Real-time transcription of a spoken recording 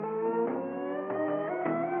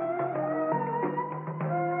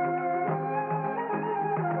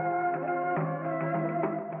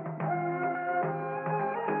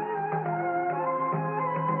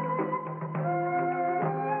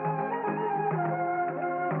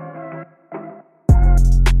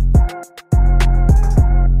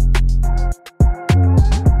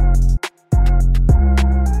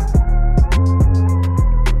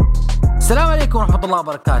عليكم ورحمة الله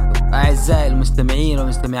وبركاته أعزائي المستمعين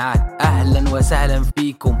والمستمعات، أهلا وسهلا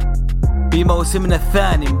فيكم في موسمنا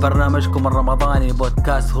الثاني من برنامجكم الرمضاني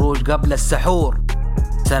بودكاست هروج قبل السحور.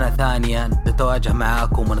 سنة ثانية نتواجه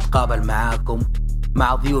معاكم ونتقابل معاكم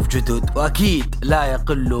مع ضيوف جدد، وأكيد لا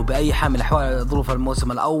يقلوا بأي حال من الأحوال ظروف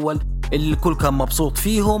الموسم الأول اللي الكل كان مبسوط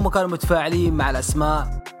فيهم وكانوا متفاعلين مع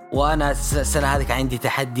الأسماء. وأنا السنة هذه كان عندي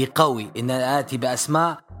تحدي قوي إن أنا آتي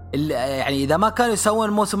بأسماء يعني إذا ما كانوا يسوون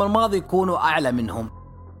الموسم الماضي يكونوا أعلى منهم،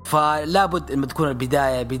 فلا بد أن تكون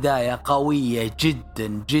البداية بداية قوية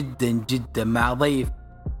جدا جدا جدا مع ضيف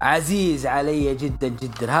عزيز علي جدا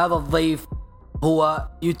جدا. هذا الضيف هو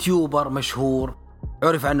يوتيوبر مشهور،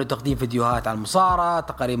 عرف عنه تقديم فيديوهات عن المصارعة،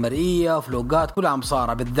 تقارير مرئية، فلوقات كلها عن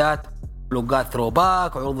المصارعة، بالذات فلوقات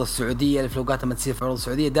ثروباك وعروض السعودية. الفلوقات لما تصير في عروض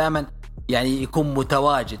السعودية دائما يعني يكون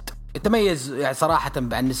متواجد، يتميز يعني صراحة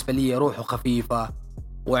بالنسبة لي روحه خفيفة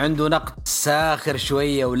وعنده نقد ساخر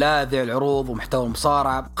شوية ولاذع العروض ومحتوى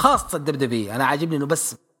المصارعة، خاصة الدبدبي. أنا عاجبني إنه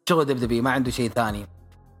بس شغل دبدبي ما عنده شيء ثاني.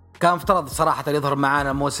 كان افترض صراحة يظهر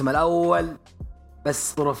معانا الموسم الأول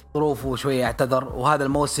بس ظروفه شوية اعتذر، وهذا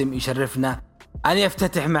الموسم يشرفنا أن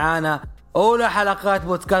يفتتح معانا أولى حلقات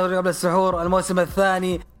بودكاست قبل السحور الموسم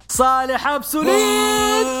الثاني صالح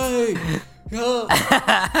ابسوليت.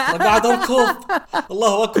 قاعد أركض.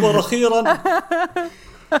 الله أكبر أخيرا.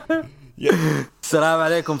 السلام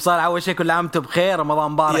عليكم صالح، أول شيء كل عام وأنت بخير،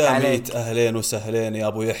 رمضان مبارك عليك. يا أهلين وسهلين يا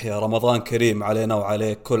أبو يحيى، رمضان كريم علينا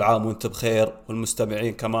وعليك، كل عام وأنت بخير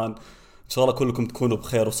والمستمعين كمان إن شاء الله كلكم تكونوا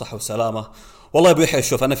بخير وصحة وسلامة. والله يا أبو يحيى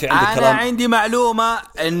شوف أنا في عندي كلام، أنا عندي معلومة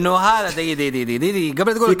إنه هذا دي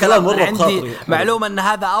قبل تقول الكلام مرة عندي بخاطري. معلومة إن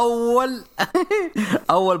هذا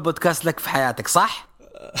أول بودكاست لك في حياتك، صح؟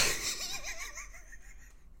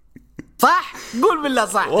 صح؟ قول بالله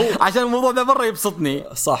صح عشان الموضوع ده مرة يبسطني.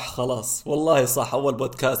 صح خلاص والله صح، أول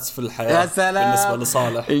بودكاست في الحياة. يا سلام بالنسبة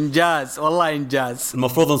لصالح إنجاز، والله إنجاز.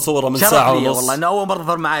 المفروض نصوره من ساعة ونص والله إنه أول مرة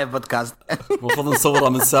ظهر معايا في بودكاست. المفروض نصوره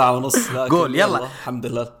من ساعة ونص. قول يلا. الحمد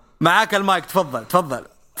لله معاك المايك، تفضل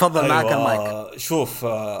أيوة. معاك المايك. شوف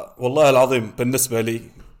والله العظيم بالنسبة لي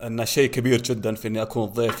أنه شيء كبير جدا في أني أكون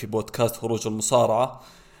ضيف في بودكاست هروج المصارعة،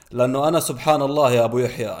 لأنه أنا سبحان الله يا أبو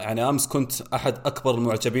يحيى يعني أمس كنت أحد أكبر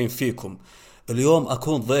المعجبين فيكم، اليوم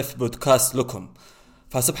أكون ضيف بودكاست لكم،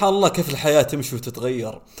 فسبحان الله كيف الحياة تمشي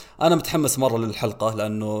وتتغير. أنا متحمس مرة للحلقة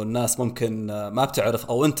لأنه الناس ممكن ما بتعرف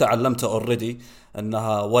أو أنت علمته already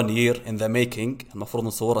أنها 1 year in the making، المفروض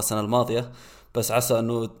نصورها السنة الماضية، بس عسى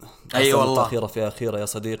أنه والله الأخيرة فيها أخيرة يا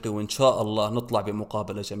صديقي، وإن شاء الله نطلع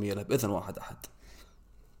بمقابلة جميلة بإذن واحد أحد.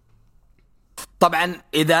 طبعا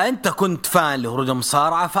إذا أنت كنت فان لهروج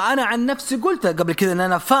المصارعة فأنا عن نفسي قلت قبل كذا أن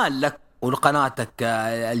أنا فان لك ولقناتك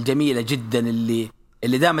الجميلة جدا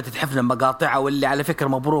اللي دائما تتحفنا مقاطعها، واللي على فكرة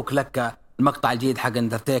مبروك لك المقطع الجديد حق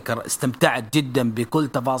اندرتيكر، استمتعت جدا بكل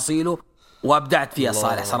تفاصيله وابدعت فيها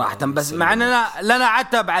صالح صراحة. بس مع أننا لنا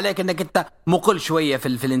عتب عليك أنك أنت مقل شوية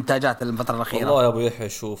في الإنتاجات الفترة الأخيرة. والله يا أبو يحيى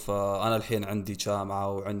شوف أنا الحين عندي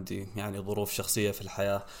جامعة وعندي يعني ظروف شخصية في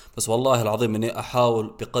الحياة، بس والله العظيم أني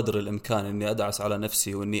أحاول بقدر الإمكان أني أدعس على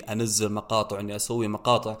نفسي وأني أنزل مقاطع وأني أسوي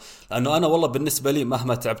مقاطع، لأنه أنا والله بالنسبة لي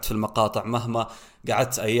مهما تعبت في المقاطع، مهما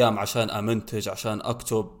قعدت أيام عشان أمنتج، عشان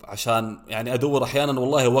أكتب، عشان يعني أدور أحيانا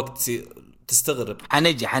والله وقتي تستغرب.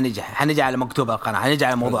 حنجي على مكتوب القناة، حنجي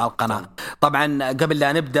على موضوع القناة. طبعا قبل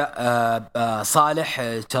لا نبدأ صالح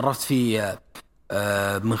تشرفت فيه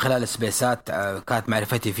من خلال السبيسات، كانت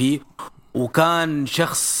معرفتي فيه وكان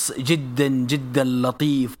شخص جدا جدا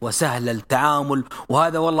لطيف وسهل التعامل،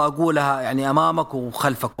 وهذا والله أقولها يعني أمامك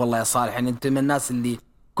وخلفك والله يا صالح، يعني أنت من الناس اللي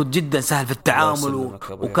كنت جدا سهل في التعامل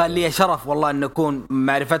وكان لي شرف والله أن أكون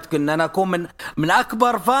معرفتك، أن أنا أكون من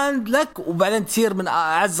أكبر فان لك وبعدين تصير من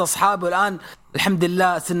أعز أصحابي، والآن الحمد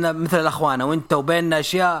لله سنة مثل الأخوان، وأنت وبيننا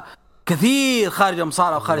أشياء كثير خارج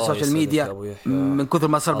المصارعة وخارج السوشيال ميديا من كثر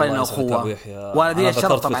ما صار بيننا أخوة، وأنا دي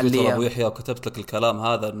الشرف طبعا لي أبو يحيى، وكتبت لك الكلام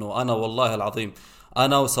هذا أنه أنا والله العظيم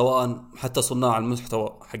أنا وسواء حتى صناع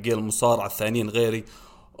المحتوى حقي المصارعة الثانيين غيري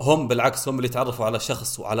هم بالعكس هم اللي تعرفوا على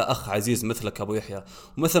شخص وعلى أخ عزيز مثلك أبو يحيى.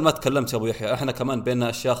 ومثل ما تكلمت يا أبو يحيى إحنا كمان بيننا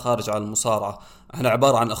أشياء خارج عن المصارعة، إحنا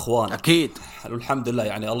عبارة عن أخوان أكيد والحمد لله،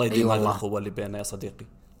 يعني الله يديم هذه الأخوة اللي بيننا يا صديقي.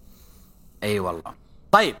 أي والله.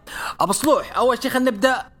 طيب أبو صلوح، أول شيء خلينا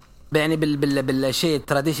نبدأ يعني بالشيء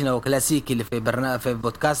التراديشنال وكلاسيكي اللي في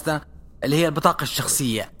بودكاستنا اللي هي البطاقة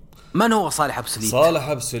الشخصية. من هو صالح ابسوليت؟ صالح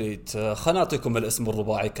ابسوليت خلنا أعطيكم الاسم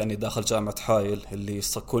الرباعي كأني داخل جامعة حايل اللي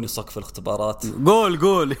يصكوني صك في الاختبارات.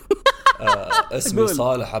 قول اسمي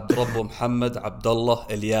صالح عبد ربه محمد عبد الله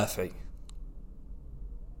اليافعي.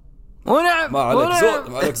 ونعم ما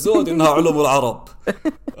عليك زود إنها علوم العرب.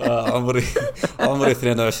 عمري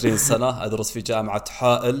 22 سنة، أدرس في جامعة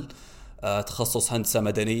حائل تخصص هندسة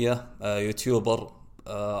مدنية، يوتيوبر،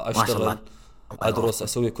 أشتغل، أدرس،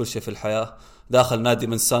 أسوي كل شيء في الحياة. داخل نادي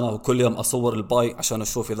من سنة وكل يوم أصور الباي عشان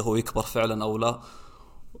أشوف إذا هو يكبر فعلا أو لا.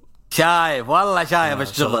 شايف والله شايف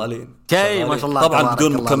الشغل شيء ما شاء الله. طبعا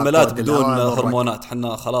بدون مكملات بدون هرمونات،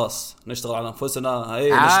 حنا خلاص نشتغل على أنفسنا.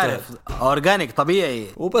 عارف أورجانيك طبيعي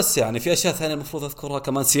وبس. يعني في أشياء ثانية المفروض أذكرها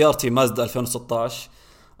كمان. سيارتي مازدا 2016.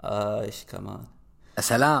 إيش كمان؟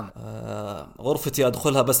 سلام. غرفتي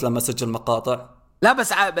أدخلها بس لما أسجل مقاطع. لا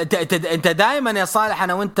بس أنت دائما يا صالح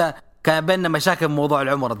أنا وأنت كان بيننا مشاكل بموضوع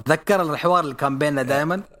العمر. تذكر الحوار اللي كان بيننا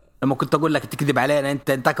دائما لما كنت أقول لك تكذب علينا،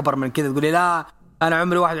 أنت أكبر من كذا تقول لي لا أنا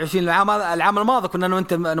عمري 21. العام الماضي كنا أنا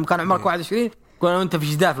وأنت لما كان عمرك 21 كنا وأنت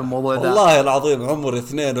في جدال في الموضوع ده. والله العظيم عمري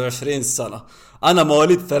 22 سنة. أنا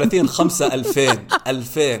مواليد 30/5/2000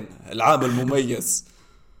 2000 العام المميز.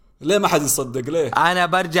 ليه ما حد يصدق؟ ليه؟ أنا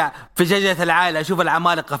برجع في شجرة العائلة أشوف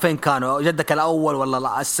العمالقة فين كانوا، جدك الأول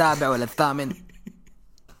ولا السابع ولا الثامن.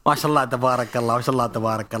 ما شاء الله تبارك الله، ما شاء الله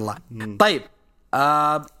تبارك الله. طيب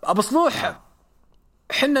أبو صلوح،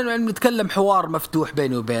 حنا نتكلم حوار مفتوح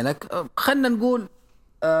بيني وبينك. خلنا نقول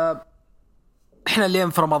احنا اليوم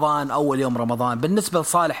في رمضان، أول يوم رمضان. بالنسبة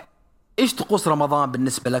لصالح إيش طقوس رمضان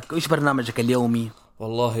بالنسبة لك؟ إيش برنامجك اليومي؟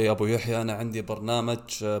 والله يا أبو يحيى أنا عندي برنامج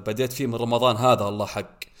بديت فيه من رمضان هذا، الله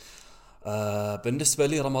حق. بالنسبة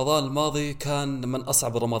لي رمضان الماضي كان من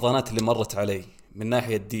أصعب الرمضانات اللي مرت علي، من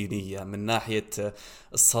ناحية الدينية، من ناحية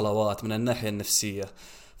الصلوات، من الناحية النفسية.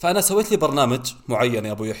 فأنا سويت لي برنامج معين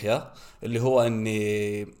يا أبو يحيى، اللي هو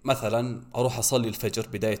أني مثلا أروح أصلي الفجر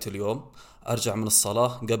بداية اليوم، أرجع من الصلاة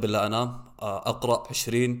قبل لا أنام أقرأ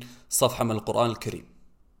 20 صفحة من القرآن الكريم.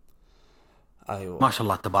 أيوة ما شاء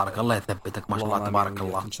الله تبارك الله يثبتك، ما شاء الله تبارك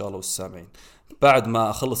الله. إن شاء الله والسامعين. بعد ما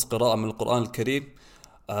أخلص قراءة من القرآن الكريم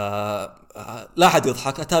لا أحد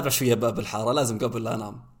يضحك، أتابع شوية باب الحارة، لازم قبل لا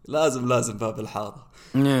أنام، لازم باب الحارة.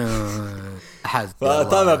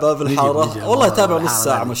 فأتابع باب الحارة. والله أتابع نص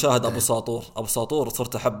ساعة مشاهد أبو ساطور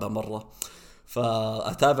صرت أحبه مرة.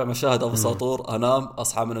 فأتابع مشاهد أبو ساطور، أنام،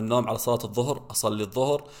 أصحى من النوم على صلاة الظهر، أصلي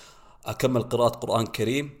الظهر، أكمل قراءة قرآن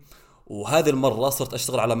كريم. وهذه المرة صرت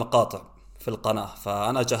أشتغل على مقاطع في القناة.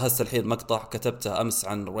 فأنا جهزت الحين مقطع كتبته أمس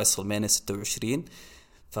عن ريسلمانيا 26.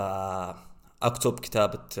 فأكتب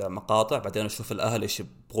كتابة مقاطع، بعدين أشوف الأهل إيش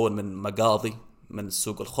يبغون من مقاضي، من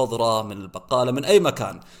سوق الخضرة، من البقالة، من أي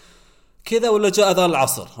مكان كذا. ولا جاء أذان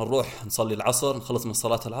العصر نروح نصلي العصر، نخلص من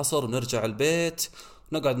صلاة العصر ونرجع البيت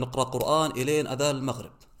ونقعد نقرأ قرآن إلين أذان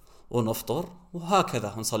المغرب ونفطر،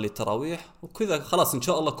 وهكذا نصلي التراويح وكذا. خلاص إن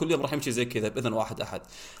شاء الله كل يوم راح يمشي زي كذا بإذن واحد أحد.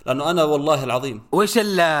 لأنه أنا والله العظيم.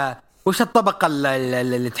 وش الطبقة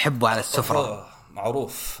اللي تحبه على السفرة؟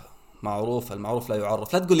 معروف المعروف لا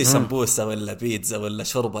يعرف. لا تقول لي سمبوسة ولا بيتزا ولا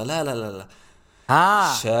شوربة، لا.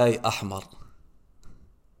 شاي أحمر.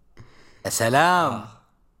 سلام.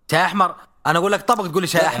 شاي أحمر. أنا أقول لك طبق تقول لي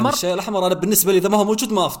شاي أحمر. الشاي الأحمر أنا بالنسبة لي إذا ما هو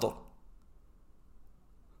موجود ما أفطر.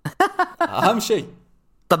 أهم شيء.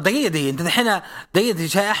 طب دقيقة أنت الحين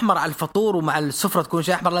شاي أحمر على الفطور ومع السفرة تكون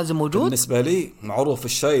شاي أحمر لازم موجود. بالنسبة لي معروف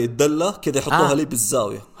الشاي الدلة كذا يحطوها لي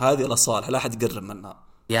بالزاوية هذه لصالح، لا أحد يقرب منها.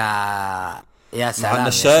 يا سلام. مع أن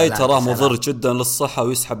الشاي ترى مضر جدا للصحة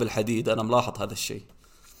ويسحب الحديد، أنا ملاحظ هذا الشيء.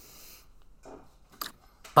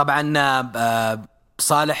 طبعا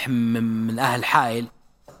صالح من أهل حائل،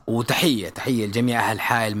 وتحية لجميع أهل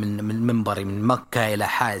حائل من منبري من مكة إلى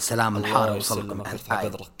حائل. سلام الحار وصلكم أهل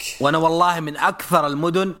حائل. وأنا والله من أكثر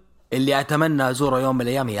المدن اللي أتمنى أزورها يوم من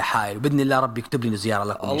الأيام هي حائل، وبإذن الله ربي يكتب لي زيارة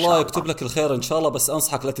لكم. الله يكتب لك الخير إن شاء الله، بس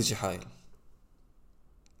أنصحك لا تجي حائل.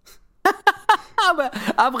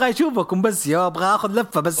 أبغى أشوفكم بس أبغى أخذ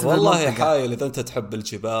لفة بس. والله حائل إذا أنت تحب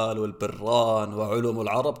الجبال والبران وعلوم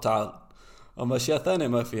العرب تعال، أما أشياء ثانية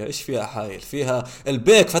ما فيها. إيش فيها حائل؟ فيها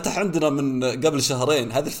البيك فتح عندنا من قبل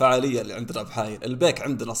شهرين، هذه الفعالية اللي عندنا بحائل. البيك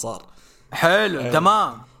عندنا صار حلو.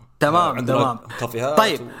 تمام. كافيهات.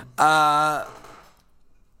 طيب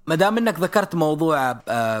مدام إنك ذكرت موضوع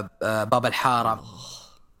باب الحارة،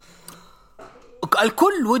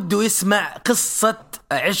 الكل وده يسمع قصة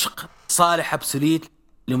عشق صالح ابسوليت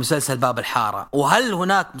لمسلسل باب الحارة. وهل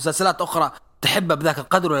هناك مسلسلات أخرى تحبها بذاك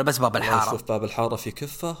القدر ولا بس باب الحارة؟ شوف باب الحارة في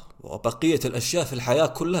كفة، وبقية الأشياء في الحياة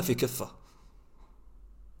كلها في كفة.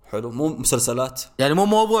 حلو، مو مسلسلات يعني، مو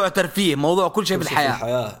موضوع ترفيه، موضوع كل شيء في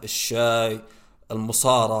الحياة. الشاي،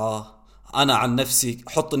 المصارعة. أنا عن نفسي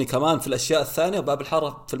حطني كمان في الأشياء الثانية، وباب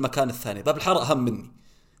الحارة في المكان الثاني. باب الحارة أهم مني،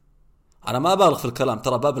 أنا ما أبالغ في الكلام.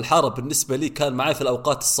 ترى باب الحارة بالنسبة لي كان معي في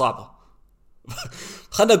الأوقات الصعبة.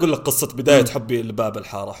 خلنا أقول لك قصة بداية حبي لباب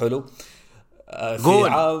الحارة. حلو. في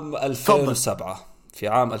عام 2007 في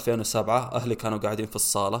عام 2007 أهلي كانوا قاعدين في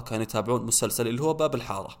الصالة، كانوا يتابعون مسلسل اللي هو باب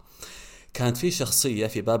الحارة. كانت في شخصية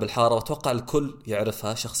في باب الحارة وأتوقع الكل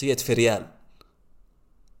يعرفها، شخصية فريال.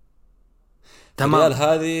 فريال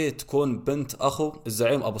هذه تكون بنت أخو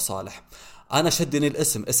الزعيم أبو صالح. أنا شدني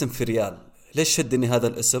الاسم، اسم فريال. ليش شدني هذا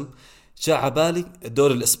الاسم؟ جاء عبالي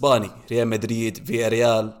الدوري الإسباني، ريال مدريد،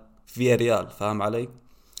 فيا ريال، فاهم علي؟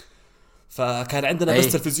 فكان عندنا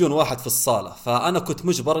بس تلفزيون واحد في الصالة، فأنا كنت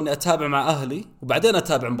مجبر أني أتابع مع أهلي وبعدين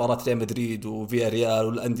أتابع مباراة ريال مدريد وفيا ريال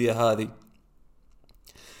والأندية هذه.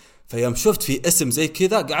 فيوم شفت في اسم زي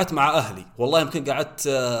كذا قعدت مع أهلي، والله يمكن قعدت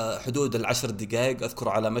حدود 10 دقائق. أذكر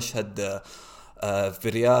على مشهد في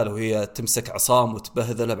ريال وهي تمسك عصام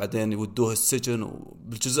وتبهذله، بعدين يودوه السجن،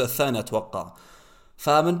 وبالجزء الثاني أتوقع.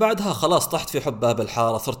 فمن بعدها خلاص طحت في حب باب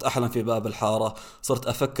الحارة، صرت أحلم في باب الحارة، صرت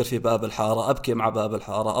أفكر في باب الحارة، أبكي مع باب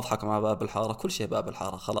الحارة، أضحك مع باب الحارة، كل شيء باب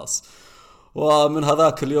الحارة خلاص. ومن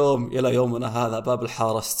هذاك اليوم إلى يومنا هذا باب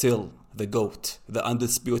الحارة still the goat, the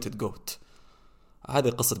undisputed goat. هذه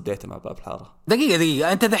قصة بدايتي مع باب الحارة.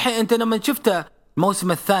 دقيقة أنت دحين أنت لما شفت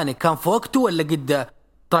الموسم الثاني كان في وقته ولا قد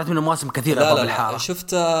طلعت منه مواسم كثيرة؟ لا باب الحارة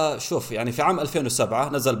شوف يعني في عام 2007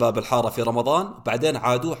 نزل باب الحارة في رمضان، بعدين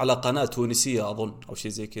عادوه على قناة تونسية أظن أو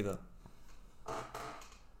شيء زي كذا.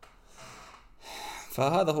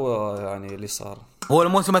 فهذا هو يعني اللي صار. هو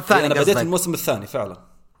الموسم الثاني أنا بديت الموسم الثاني فعلا.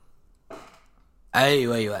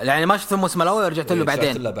 أيوة يعني ما شفت الموسم الأول ورجعت له بعدين.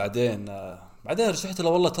 رجعت له بعدين رجعت له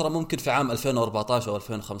والله ترى ممكن في عام 2014 أو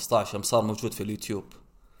 2015 يوم صار موجود في اليوتيوب.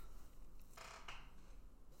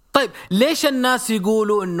 طيب ليش الناس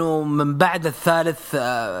يقولوا انه من بعد الثالث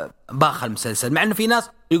باخ المسلسل، مع انه في ناس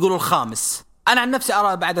يقولوا الخامس؟ انا عن نفسي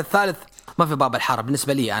ارى بعد الثالث ما في باب الحارة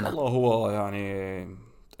بالنسبة لي انا. والله هو يعني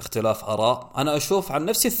اختلاف آراء. انا اشوف عن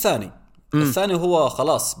نفسي الثاني هو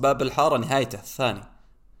خلاص باب الحارة نهايته الثاني.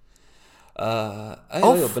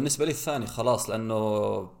 ايوه بالنسبة لي الثاني خلاص،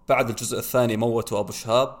 لانه بعد الجزء الثاني موتوا ابو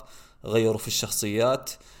شهاب، غيروا في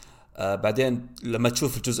الشخصيات. بعدين لما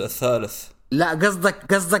تشوف الجزء الثالث، لا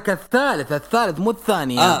قصدك الثالث مو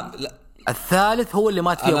الثاني يعني. لا الثالث هو اللي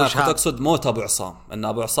مات فيه أنا ابو شهاب. كنت اقصد موت ابو عصام، ان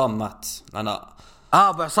ابو عصام مات. انا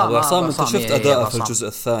ابو عصام انت شفت اداءه في الجزء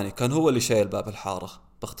الثاني كان هو اللي شايل باب الحارة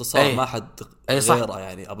باختصار. ما حد غيره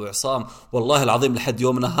يعني ابو عصام. والله العظيم لحد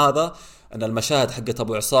يومنا هذا ان المشاهد حقت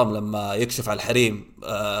ابو عصام لما يكشف على الحريم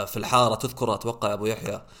في الحارة، تذكر اتوقع ابو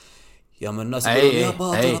يحيى، يا من الناس يقولون يا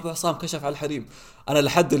باطل ابو عصام كشف على الحريم. انا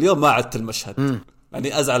لحد اليوم ما عدت المشهد،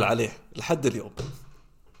 يعني ازعل عليه لحد اليوم.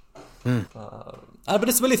 انا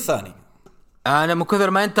بالنسبه لي الثاني. انا من كثر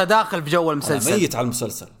ما انت داخل في جو المسلسل، أنا ميت على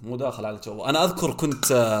المسلسل مو داخل على الجو. انا اذكر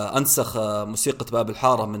كنت انسخ موسيقى باب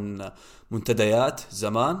الحارة من منتديات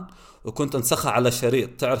زمان، وكنت انسخها على شريط،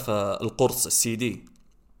 تعرف القرص السي دي.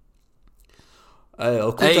 ايوه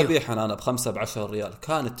وكنت ابيعها انا ب5-10 ريال،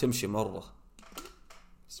 كانت تمشي مره.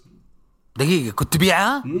 دقيقه كنت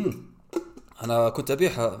تبيعها؟ انا كنت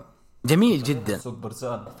ابيعها. جميل جدا. سوق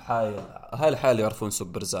برزان هاي الحال يعرفون سوق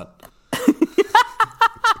برزان.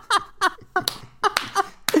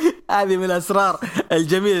 هذه من الأسرار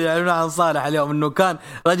الجميلة اللي يعلمونها عن صالح اليوم، إنه كان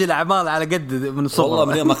رجل أعمال على قد من صغره. والله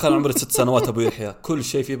من يوم ما كان عمري 6 سنوات أبو يحيى كل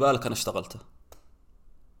شيء في بالك أنا اشتغلته.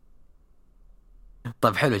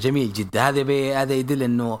 طيب حلو جميل جدا. هذا يدل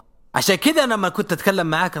إنه عشان كذا أنا لما كنت أتكلم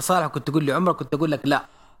معاك يا صالح كنت تقول لي عمرك، كنت أقول لك لا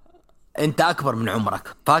أنت أكبر من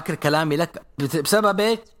عمرك. فاكر كلامي لك بسبب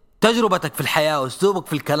إيه؟ تجربتك في الحياة وأسلوبك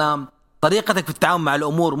في الكلام، طريقتك في التعامل مع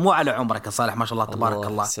الأمور، مو على عمرك يا صالح ما شاء الله تبارك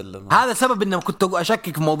الله. هذا سبب إنه كنت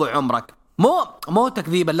أشكك في موضوع عمرك، مو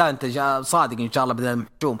تكذيبا، لا أنت صادق إن شاء الله بدل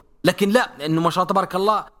المحجوم، لكن لا إنه ما شاء الله تبارك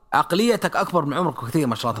الله عقليتك أكبر من عمرك كثير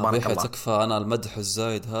ما شاء الله تبارك الله. تكفى أنا المدح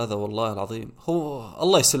الزايد هذا والله العظيم. هو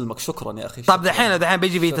الله يسلمك، شكرا يا أخي. طب دحين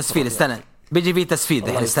بيجي فيه تسفيل، استنى بيجي فيه تسفيل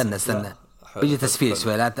دحين، استنى بيجي تسفيل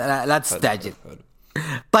شوي، لا تستعجل.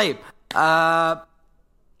 طيب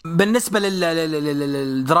بالنسبة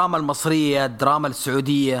للدراما المصرية، الدراما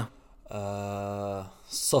السعودية،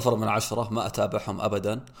 0 من 10. ما أتابعهم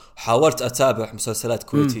أبدا. حاولت أتابع مسلسلات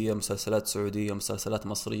كويتية، مسلسلات سعودية، مسلسلات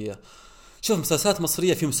مصرية. شوف مسلسلات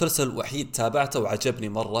مصرية في مسلسل وحيد تابعته وعجبني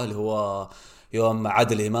مرة، اللي هو يوم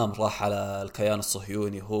عادل إمام راح على الكيان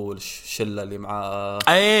الصهيوني هو والشلة اللي معاه.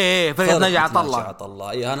 فرقة نجعت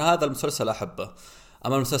الله. أنا هذا المسلسل أحبه.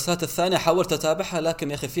 أما المسلسلات الثانية حاولت أتابعها، لكن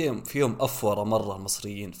يا أخي فيهم أفورة مرة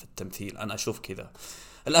المصريين في التمثيل. أنا أشوف كذا.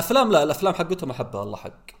 الأفلام لا، الأفلام حقتهم أحبها الله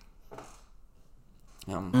حق.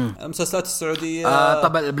 المسلسلات السعودية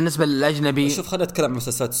طبعا بالنسبة للأجنبي، شوف خلينا نتكلم عن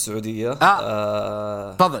المسلسلات السعودية.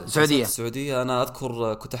 تفضل. السعودية أنا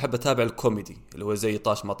أذكر كنت أحب أتابع الكوميدي اللي هو زي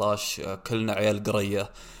طاش مطاش، كلنا عيال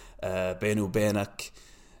قرية، بيني وبينك.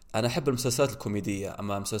 أنا أحب المسلسلات الكوميدية.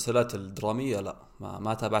 أما المسلسلات الدرامية لا،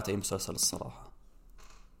 ما تابعت أي مسلسل الصراحة.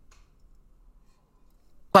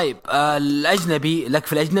 طيب الأجنبي، لك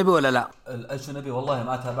في الأجنبي ولا لا؟ الأجنبي والله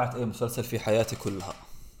ما تابعت أي مسلسل في حياتي كلها،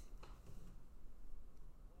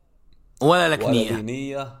 ولا لك ولا نية؟ لي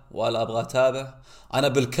نية ولا أبغى أتابع. أنا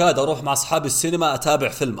بالكاد أروح مع أصحابي السينما أتابع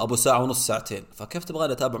فيلم أبو ساعة ونص ساعتين، فكيف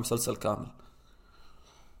تبغاني أتابع مسلسل كامل؟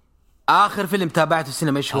 آخر فيلم تابعته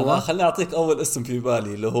السينما إيش أنا هو؟ خليني أعطيك أول اسم في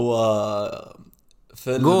بالي اللي هو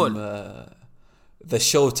فيلم قول. ذا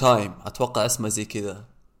شو تايم، أتوقع اسمه زي كذا. شو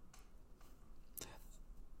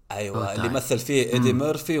أيوة، اللي تايم. مثل فيه إيدي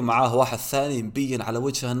ميرفي ومعاه واحد ثاني مبين على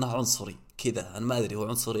وجهه أنه عنصري كذا، أنا ما أدري هو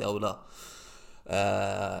عنصري أو لا.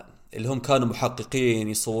 اللي هم كانوا محققين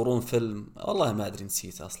يصورون فيلم، والله ما أدري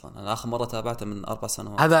نسيت أصلا. أنا آخر مرة تابعته من 4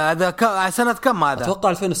 سنوات. هذا سنة كم هذا؟ أتوقع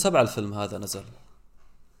 2007 الفيلم هذا نزل.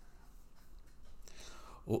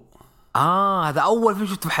 و... هذا أول فيلم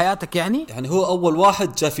شفته في حياتك يعني؟ يعني هو أول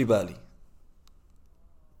واحد جاء في بالي.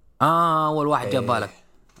 أول واحد جاب بالك.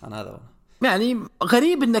 أنا هذا يعني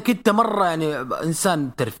غريب إنك أنت مرة يعني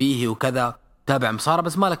إنسان ترفيهي وكذا تابع مصارعة،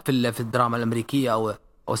 بس مالك في الدراما الأمريكية أو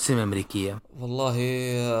السينما الأمريكية. والله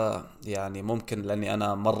يعني ممكن لأني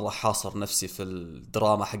أنا مرة حاصر نفسي في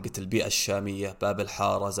الدراما حقت البيئة الشامية، باب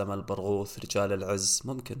الحارة، زمن البرغوث، رجال العز،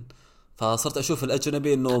 ممكن فصرت أشوف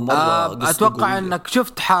الأجنبي إنه مرة قصته أتوقع قوية. إنك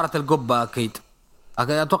شفت حارة القبة أكيد.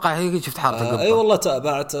 أتوقع هيك شفت حارة القبة. أي والله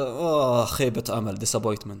تابعت. خيبة أمل،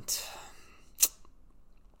 disappointment.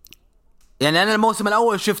 يعني أنا الموسم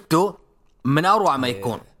الأول شفته من أروع ما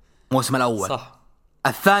يكون. الموسم الأول صح.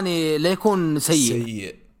 الثاني لا يكون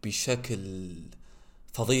سيء بشكل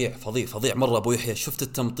فظيع فظيع فظيع مرة. أبو يحيى شفت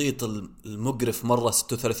التمطيط المقرف مرة،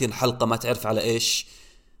 36 حلقة ما تعرف على إيش،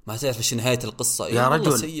 ما تعرف إيش نهاية القصة. يا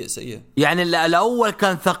رجل سيء سيء. يعني الأول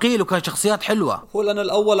كان ثقيل وكان شخصيات حلوة. هو لأن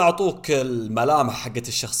الأول أعطوك الملامح حقت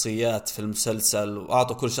الشخصيات في المسلسل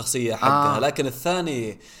وأعطوا كل شخصية حقها. لكن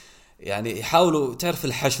الثاني يعني يحاولوا تعرف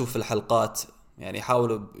الحشو في الحلقات، يعني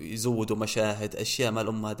يحاولوا يزودوا مشاهد، أشياء ما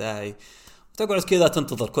لأمها داعي. تقعد كذا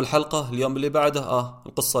تنتظر كل حلقة اليوم اللي بعده،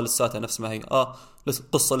 القصة لساتها نفس ما هي،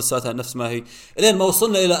 القصة لساتها نفس ما هي، إلين ما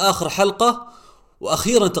وصلنا إلى آخر حلقة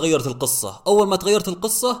وأخيرا تغيرت القصة. أول ما تغيرت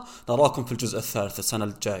القصة نراكم في الجزء الثالث السنة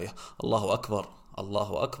الجاية. الله أكبر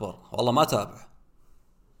الله أكبر، والله ما تابع.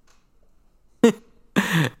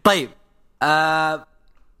 طيب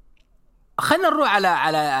خلينا نروح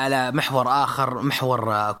على محور آخر،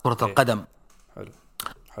 محور كرة القدم. حلو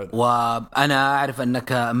حلو. وأنا أعرف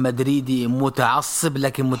أنك مدريدي متعصب،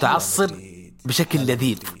 لكن متعصب بشكل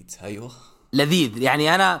لذيذ. أيوه لذيذ.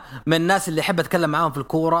 يعني أنا من الناس اللي أحب أتكلم معاهم في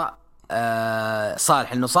الكورة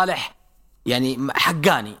صالح، إنه صالح يعني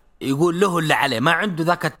حقاني، يقول له اللي عليه، ما عنده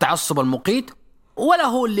ذاك التعصب المقيت، ولا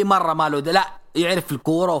هو اللي مرة ماله لا يعرف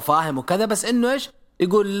الكورة وفاهم وكذا، بس إنه إيش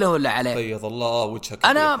يقول له اللي عليه. بيض الله وجهك.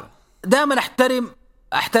 أنا دائما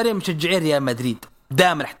أحترم مشجعي ريال مدريد،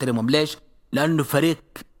 دائما أحترمهم. ليش؟ لأنه فريق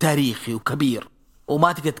تاريخي وكبير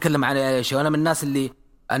وما تقدر تتكلم عن أي شيء. وأنا من الناس اللي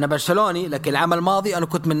أنا برشلوني، لكن العام الماضي أنا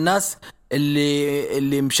كنت من الناس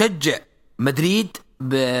اللي مشجع مدريد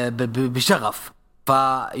بشغف.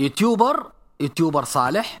 يوتيوبر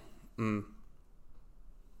صالح.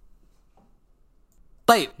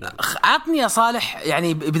 طيب عطني يا صالح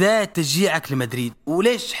يعني بداية تشجيعك لمدريد،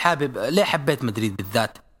 وليش ليه حبيت مدريد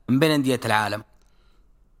بالذات من بين أندية العالم؟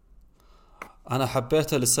 أنا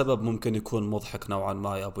حبيته لسبب ممكن يكون مضحك نوعا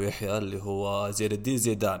ما يا أبو يحيى، اللي هو زين الدين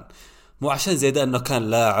زيدان. مو عشان زيدان أنه كان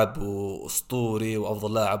لاعب وأسطوري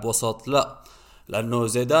وأفضل لاعب وسط، لا، لأنه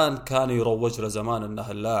زيدان كان يروج له زمان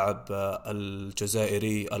أنه اللاعب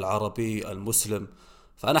الجزائري العربي المسلم،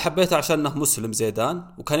 فأنا حبيته عشان أنه مسلم زيدان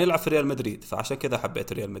وكان يلعب في ريال مدريد، فعشان كذا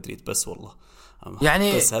حبيت ريال مدريد بس. والله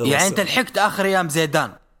يعني أنت لحقت آخر أيام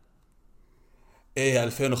زيدان؟ ايه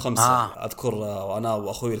 2005 اذكر، وانا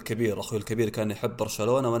واخوي الكبير كان يحب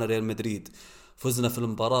برشلونة وانا ريال مدريد. فزنا في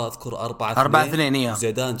المباراة اذكر 4-2.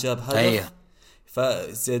 زيدان جاب هدف.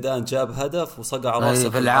 فزيدان جاب هدف وصقع راسه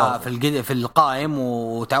في القائم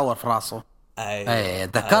وتعور في راسه.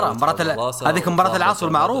 ذكرها مباراة هذيك مباراة العصر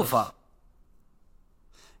المعروفة.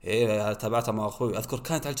 تابعتها مع اخوي، اذكر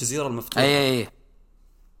كانت على الجزيرة المفتوحة.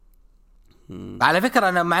 على فكرة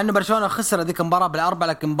انا مع انه برشلونة خسر هذيك المباراة بالأربعة،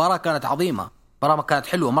 لكن المباراة كانت عظيمة، مباراة كانت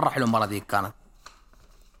حلوة، مرة حلوة المباراة ذيك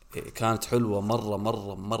كانت حلوة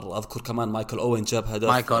مرة. أذكر كمان مايكل أوين جاب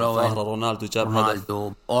هدف، ظهر رونالدو جاب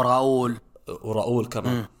هدف، وراؤول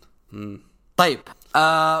كمان. طيب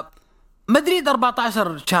مدريد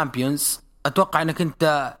 14 تشامبيونز، أتوقع أنك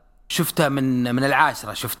أنت شفتها من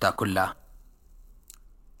العاشرة، شفتها كلها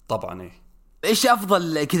طبعا. إيش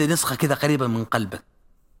أفضل كذا نسخة كذا قريبة من قلبك؟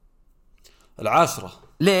 10.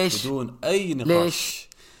 ليش؟ بدون أي نقاش. ليش؟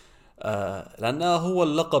 لأنه هو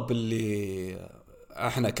اللقب اللي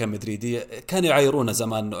احنا كمدريدية كانوا يعايرونا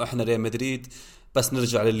زمان انه احنا ريال مدريد بس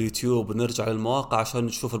نرجع لليوتيوب ونرجع للمواقع عشان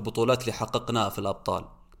نشوف البطولات اللي حققناها في الأبطال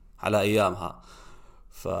على أيامها.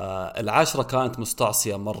 فالعاشرة كانت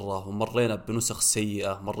مستعصية مرة، ومرينا بنسخ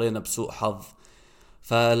سيئة، مرينا بسوء حظ.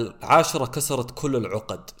 فالعاشرة كسرت كل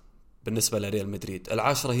العقد بالنسبة لريال مدريد.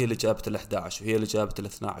 العاشرة هي اللي جابت ال11، وهي اللي جابت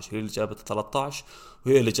ال12، وهي اللي جابت ال13،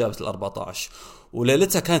 وهي اللي جابت ال14.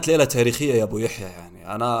 وليلتها كانت ليلة تاريخية يا أبو يحيى.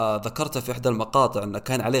 يعني أنا ذكرتها في إحدى المقاطع أنه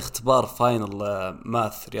كان عليه اختبار فاينل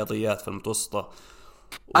ماث رياضيات في المتوسطة.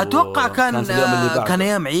 أتوقع كان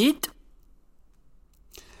أيام عيد.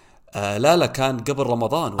 لا كان قبل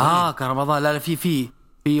رمضان. كان رمضان. لا في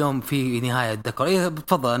يوم في نهاية الذكر. إيه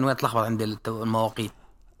بتفضل، أنا أتلخبط عند المواقيت.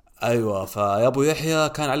 ايوه، فيا ابو يحيى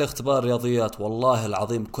كان عليه اختبار رياضيات. والله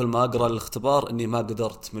العظيم كل ما اقرا الاختبار اني ما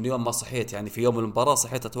قدرت، من يوم ما صحيت يعني في يوم المباراه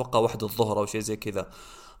صحيت اتوقع 1 الظهر او شيء زي كذا،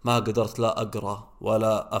 ما قدرت لا اقرا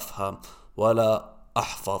ولا افهم ولا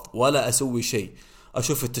احفظ ولا اسوي شيء.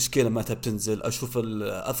 اشوف التشكيله متى بتنزل،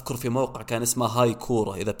 اذكر في موقع كان اسمه هاي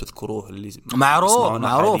كوره، اذا بتذكروه، اللي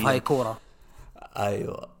معروف هاي كوره.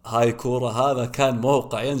 ايوه هاي كوره، هذا كان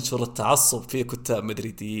موقع ينشر التعصب فيه كتاب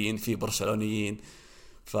مدريديين، فيه برشلونيين.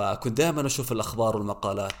 فكنت دائما أشوف الأخبار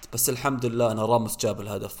والمقالات. بس الحمد لله أن راموس جاب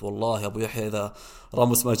الهدف. والله يا أبو يحيى إذا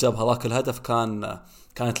راموس ما جاب هذاك الهدف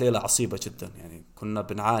كانت ليلة عصيبة جدا، يعني كنا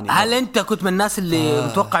بنعاني. هل أنت كنت من الناس اللي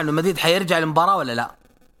متوقع أنه مدريد حيرجع المباراة ولا لا؟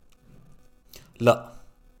 لا.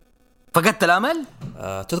 فقدت الأمل؟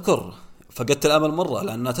 تذكر فقدت الأمل مرة،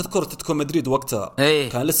 لأن تذكر مدريد وقتها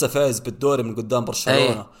كان لسه فايز بالدوري من قدام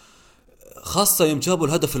برشلونة. خاصة يوم جابوا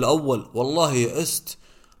الهدف الأول والله يأست.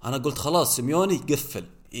 أنا قلت خلاص سيميوني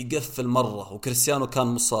يقفل مرة، وكريستيانو كان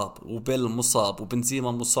مصاب، وبيل مصاب،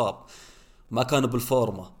 وبنزيما مصاب، ما كانوا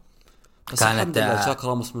بالفورمة. بس الحمد لله جاك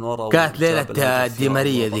راموس من ورا. كانت ليلة دي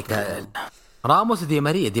ماريا ذيك. راموس دي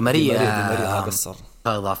ماريا قصر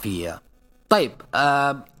إضافية. طيب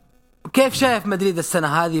كيف شايف مدريد السنة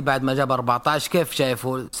هذه بعد ما جاب 14؟ كيف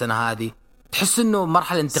شايفه السنة هذه؟ تحس إنه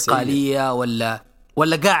مرحلة انتقالية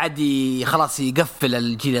ولا قاعد خلاص يقفل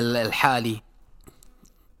الجيل الحالي؟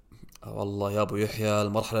 والله يا أبو يحيى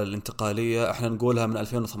المرحلة الانتقالية احنا نقولها من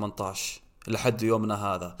 2018 لحد يومنا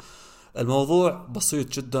هذا. الموضوع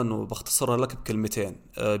بسيط جدا وبختصرها لك بكلمتين.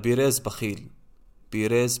 بيريز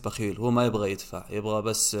بخيل. هو ما يبغى يدفع، يبغى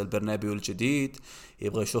بس البرنابيو الجديد،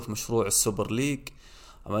 يبغى يشوف مشروع السوبر ليج.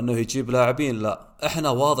 أما أنه يجيب لاعبين لا. احنا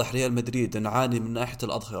واضح ريال مدريد نعاني من ناحية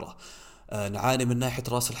الأظهرة، نعاني من ناحية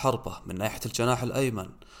رأس الحربة، من ناحية الجناح الأيمن.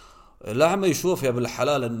 لا عم يشوف يا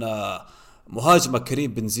بالحلال أن مهاجمة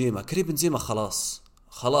كريم بنزيما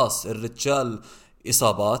خلاص الرجال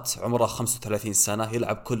إصابات، عمره 35 سنة،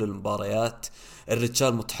 يلعب كل المباريات.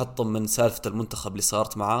 الرجال متحطم من سالفة المنتخب اللي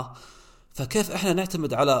صارت معاه. فكيف احنا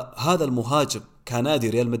نعتمد على هذا المهاجم كنادي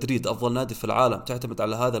ريال مدريد أفضل نادي في العالم، تعتمد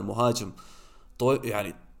على هذا المهاجم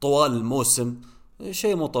يعني طوال الموسم؟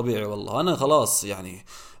 شيء مو طبيعي والله. أنا خلاص يعني.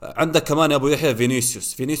 عندك كمان يا أبو يحيى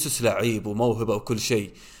فينيسيوس لعيب وموهبة وكل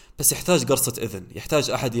شيء، بس يحتاج قرصة إذن، يحتاج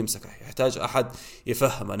أحد يمسكه، يحتاج أحد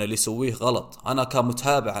يفهم أنا اللي يسويه غلط. أنا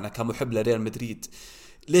كمتابع، أنا كمحب لريال مدريد،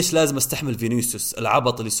 ليش لازم استحمل فينيسيوس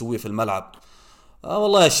العبط اللي يسويه في الملعب؟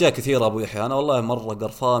 والله أشياء كثيرة أبو يحيى. أنا والله مرة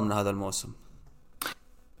قرفان من هذا الموسم.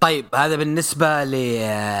 طيب هذا بالنسبة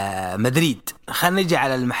لمدريد. خلينا نجي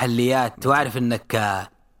على المحليات. وأعرف أنك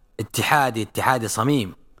اتحادي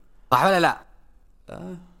صميم، صح ولا لا؟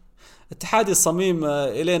 اتحادي الصميم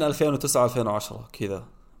إلين 2009-2010 كذا.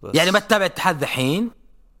 يعني ما تتابع الاتحاد الحين؟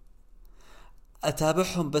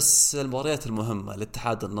 أتابعهم بس المباريات المهمة،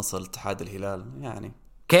 الاتحاد النصر، الاتحاد الهلال يعني.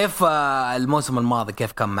 كيف الموسم الماضي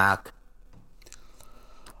كيف كان معك؟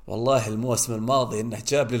 والله الموسم الماضي إنه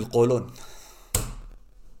جاب لي القولون.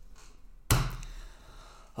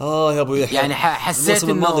 يا أبو يحيى، يعني حسيت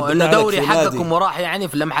إنه دوري حقكم وراح يعني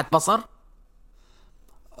في لمحة بصر.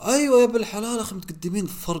 أيوة يا بالحلال أخي، متقدمين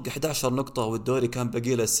فرق 11 نقطة، والدوري كان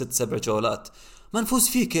باقي له 6-7 جولات، ما نفوز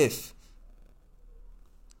فيه كيف؟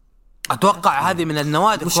 أتوقع هذه من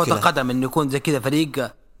النوادر كرة القدم إنه يكون زي كذا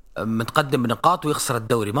فريق متقدم بنقاط ويخسر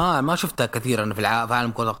الدوري. ما شفتها كثيرا في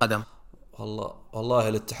عالم كرة القدم. والله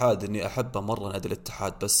الاتحاد إني أحبه مرة، نادي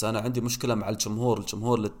الاتحاد، بس أنا عندي مشكلة مع الجمهور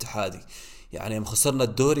الاتحادي. يعني يوم خسرنا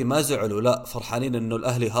الدوري ما زعلوا، لا فرحانين إنه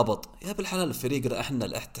الأهلي هبط. يا بالحلال الفريق إحنا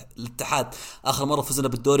الاتحاد آخر مرة فزنا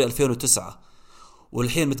بالدوري 2009،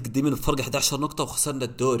 والحين متقدمين بفرق 11 نقطة وخسرنا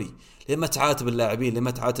الدوري. ليه ما تعاتب اللاعبين؟ ليه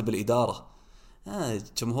ما تعاتب الإدارة؟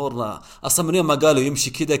 جمهورنا أصلا من يوم ما قالوا يمشي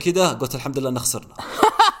كده قلت الحمد لله إن خسرنا.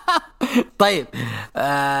 طيب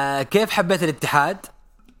كيف حبيت الاتحاد؟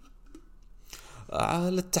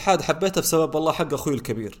 الاتحاد حبيته بسبب الله حق أخوي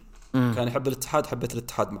الكبير. كان يحب الاتحاد، حبيت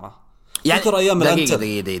الاتحاد معه. يعني فكر أيام الأنتر.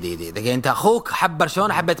 دقيقة. أنت أخوك حب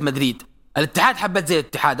برشلونة، حبيت مدريد، الاتحاد حبيت زي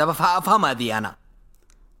الاتحاد. أفهم هذه أنا.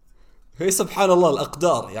 هي سبحان الله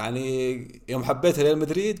الأقدار. يعني يوم حبيت ريال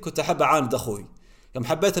مدريد كنت أحب أعاند أخوي، يوم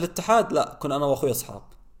حبيت الاتحاد لا، كنا أنا وأخوي أصحاب.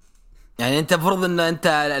 يعني انت فرض ان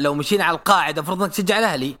انت لو مشينا على القاعده فرض انك تشجع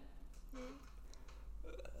الاهلي.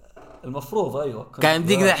 المفروض أيوة. كان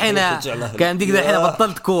يمديك دحين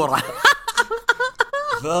بطلت كوره.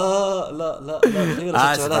 لا تخيل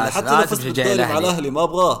أشجع الأهلي، حتى لو فزت بالدوري مع الأهلي ما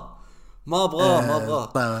أبغاه.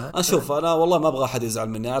 أشوف أنا والله ما أبغى أحد يزعل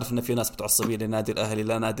مني، أعرف إن في ناس متعصبين لنادي الأهلي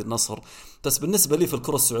لا نادي النصر، بس بالنسبة لي في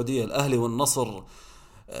الكرة السعودية الأهلي والنصر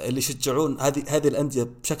اللي يشجعون هذه الأندية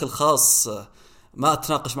بشكل خاص ما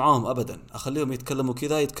أتناقش معاهم أبدا، أخليهم يتكلموا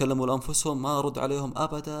كذا، يتكلموا لأنفسهم، ما أرد عليهم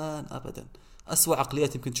أبدا. أسوأ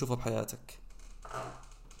عقليات يمكن تشوفها بحياتك.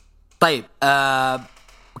 طيب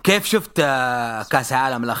كيف شفت كأس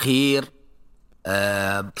العالم الأخير؟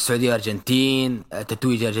 السعودية والأرجنتين،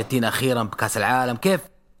 تتويج الأرجنتين أخيرا بكأس العالم، كيف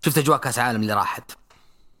شفت أجواء كأس العالم اللي راحت؟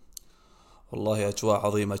 والله أجواء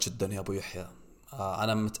عظيمة جدا يا أبو يحيى.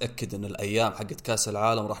 أنا متأكد أن الأيام حقت كأس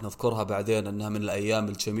العالم راح نذكرها بعدين أنها من الأيام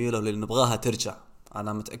الجميلة واللي نبغاها ترجع،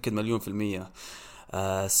 أنا متأكد 100%.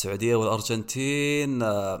 السعودية والأرجنتين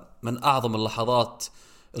من أعظم اللحظات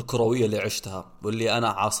الكروية اللي عشتها واللي أنا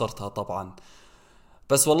عاصرتها طبعا.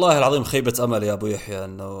 بس والله العظيم خيبة أمل يا أبو يحيى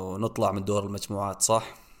أنه نطلع من دور المجموعات، صح؟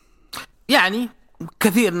 يعني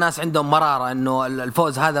كثير ناس عندهم مرارة أنه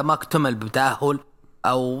الفوز هذا ما اكتمل بتأهل،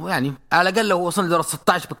 أو يعني على الأقل لو وصلنا دور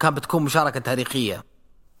 16 كانت بتكون مشاركة تاريخية.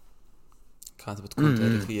 كانت بتكون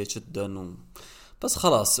تاريخية جدا بس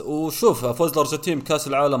خلاص. وشوف فوز الأرجنتين بكأس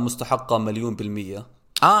العالم مستحقة 1,000,000%.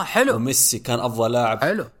 حلو. وميسي كان أفضل لاعب.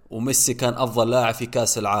 حلو. وميسي كان أفضل لاعب في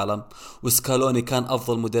كأس العالم، وسكالوني كان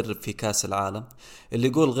أفضل مدرب في كأس العالم. اللي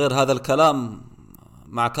يقول غير هذا الكلام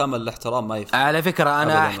مع كامل الاحترام ما يفهم. على فكرة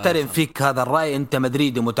أنا أحترم فيك هذا الرأي، أنت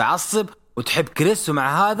مدريدي متعصب وتحب كريس،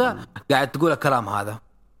 ومع هذا قاعد تقول الكلام هذا.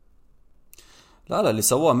 لا اللي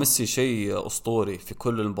سواه ميسي شيء أسطوري في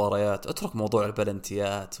كل المباريات. اترك موضوع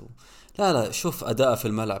البلنتيات لا شوف أداءه في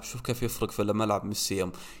الملعب، شوف كيف يفرق في الملعب ميسي.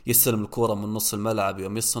 يوم يستلم الكرة من نص الملعب،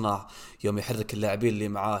 يوم يصنع، يوم يحرك اللاعبين اللي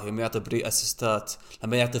معاه، يوم يعطي بري أسيستات،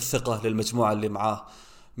 لما يعطي الثقة للمجموعة اللي معاه.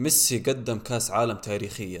 ميسي قدم كاس عالم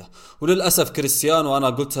تاريخية. وللأسف كريستيانو أنا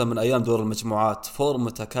قلتها من أيام دور المجموعات،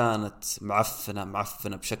 فورمته كانت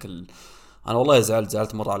معفنة بشكل. أنا والله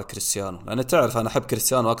زعلت مرة على كريستيانو، لأن تعرف أنا أحب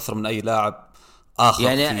كريستيانو أكثر من أي لاعب آخر.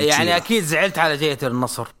 يعني أكيد زعلت على جية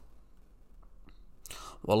النصر.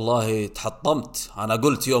 والله تحطمت. أنا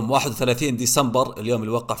قلت يوم 31 ديسمبر اليوم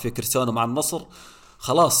اللي وقع فيه كريستيانو مع النصر،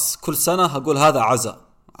 خلاص كل سنة أقول هذا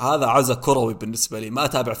عزا كروي بالنسبة لي، ما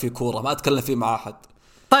أتابع فيه كورة، ما أتكلم فيه مع أحد.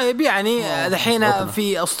 طيب يعني دحين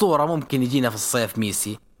في أسطورة ممكن يجينا في الصيف،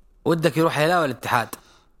 ميسي ودك يروح الهلال ولا الاتحاد؟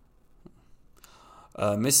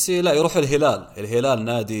 ميسي لا يروح الهلال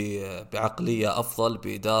نادي بعقلية أفضل،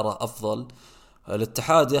 بإدارة أفضل.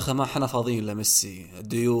 الاتحاد يا أخي ما حنا فاضيين لميسي،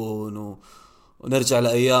 ديون ونرجع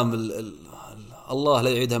لأيام الله لا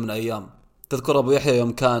يعيدها من أيام. تذكر أبو يحيى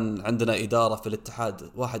يوم كان عندنا إدارة في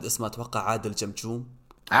الاتحاد واحد اسمه أتوقع عادل جمجوم.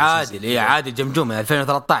 عادل جمجوم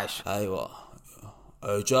 2013. أيوة،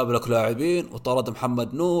 جاب لك لاعبين وطرد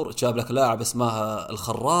محمد نور، جاب لك لاعب اسمها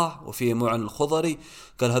الخراع وفيه معن الخضري،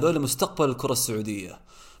 قال هذول مستقبل الكرة السعودية.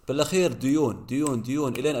 بالأخير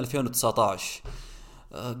ديون إلين 2019.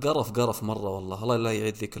 قرف مرة والله، الله لا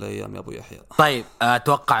يعيد ذيك الأيام يا أبو يحيى. طيب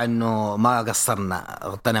أتوقع أنه ما قصرنا،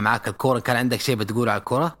 غطينا معاك الكورة. كان عندك شيء بتقول على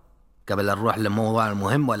الكورة قبل نروح للموضوع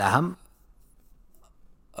المهم والأهم؟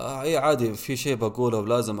 أي عادي، في شيء بقوله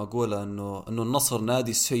ولازم أقوله، إنه النصر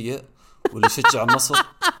نادي سيء، واللي يشجع النصر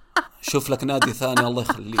شوف لك نادي ثاني الله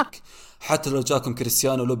يخليك. حتى لو جاكم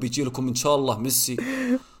كريستيانو، لو بيجي لكم إن شاء الله ميسي.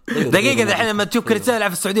 دقيقة الحين لما تشوف كريستيانو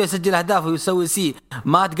يلعب في السعودية يسجل أهداف ويسوي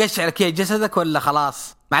ما تقشعر كي جسدك ولا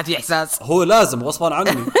خلاص ما عاد في إحساس؟ هو لازم غصبا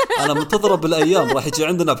عني. أنا منتظر بالأيام راح يجي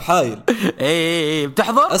عندنا بحايل. إيه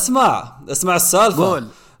بتحضر؟ اسمع السالفة. قول.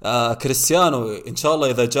 كريستيانو إن شاء الله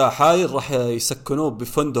إذا جاء حايل راح يسكنوه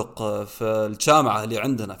بفندق في الجامعة اللي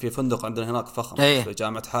عندنا، في فندق عندنا هناك فخم في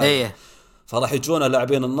جامعة حايل. فراح يجونا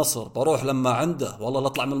لاعبين النصر، بروح لما عنده والله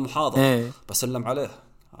اطلع من المحاضرة بسلم عليه.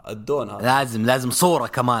 الدون هذا لازم صورة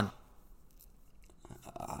كمان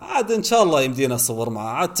عاد إن شاء الله يمدينا الصور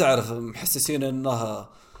معه. عاد تعرف محسسين إنها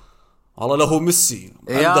والله له ميسي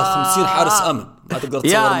عنده 50 حارس أمن ما تقدر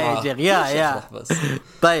تصور معه. يا بس.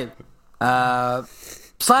 طيب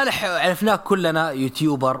صالح عرفناه كلنا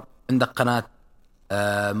يوتيوبر، عندك قناة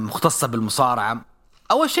مختصة بالمصارعة.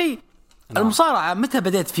 أول شيء المصارعة متى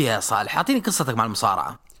بدأت فيها صالح؟ أعطيني قصتك مع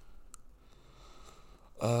المصارعة.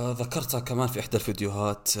 ذكرتها كمان في إحدى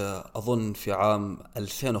الفيديوهات، أظن في عام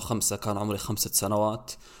 2005 كان عمري 5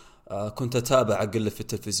 سنوات. كنت أتابع أقلب في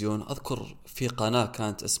التلفزيون، أذكر في قناة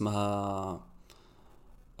كانت اسمها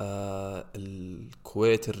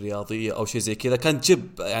الكويت الرياضية أو شيء زي كذا، كانت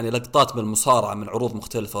تجيب يعني لقطات من المصارعة من عروض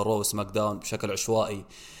مختلفة، رو سماك داون بشكل عشوائي.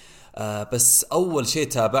 بس أول شيء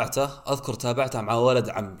تابعته أذكر تابعته مع والد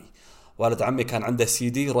عمي. والد عمي كان عنده سي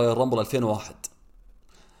دي رويال رامبل 2001،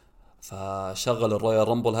 فشغل الرويال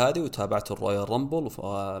رامبل هذه وتابعت الرويال رامبل،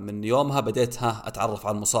 ومن يومها بديت أتعرف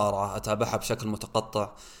على المصارعة، أتابعها بشكل متقطع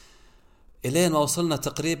إلين ما وصلنا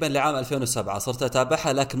تقريبا لعام 2007. صرت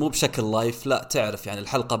أتابعها لكن مو بشكل لايف، لا تعرف يعني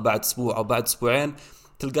الحلقة بعد أسبوع أو بعد أسبوعين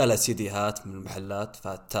تلقى لها سيديهات من المحلات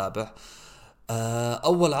فتتابع.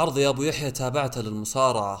 أول عرض يا أبو يحيى تابعته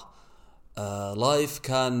للمصارعة لايف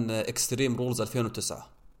كان اكستريم رولز 2009.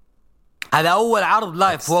 هذا أول عرض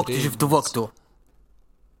لايف في وقته، شفته في وقته.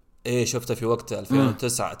 إيه شفته في وقته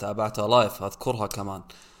 2009 تابعته لايف أذكرها. كمان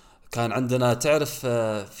كان عندنا تعرف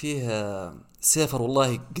فيه سيفر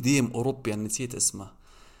والله قديم أوروبي أنا نسيت اسمه،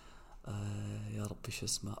 يا ربي شو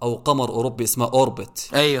اسمه، أو قمر أوروبي اسمه أوربت.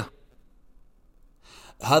 أيوه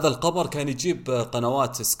هذا القمر كان يجيب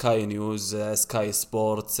قنوات سكاي نيوز، سكاي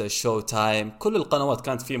سبورتس، شو تايم، كل القنوات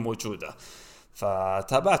كانت فيه موجودة.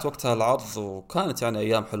 فتابعت وقتها العرض وكانت يعني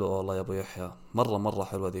أيام حلوة والله يا أبو يحيى، مرة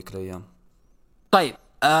حلوة ذيك الأيام. طيب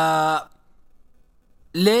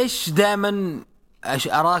ليش دائما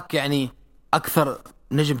أراك يعني أكثر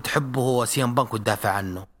نجم تحبه هو سيام بانك وتدافع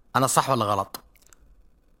عنه؟ أنا صح ولا غلط؟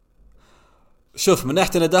 شوف من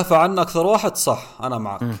ناحية ندافع عنه أكثر واحد صح أنا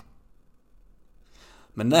معك.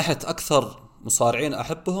 من ناحية أكثر مصارعين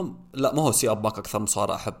أحبهم لا، ما هو سيام بانك أكثر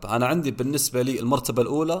مصارع أحبه. أنا عندي بالنسبة لي المرتبة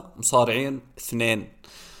الأولى مصارعين اثنين،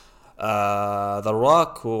 ذا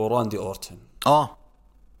روك وراندي أورتن.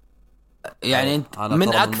 يعني أنت أنا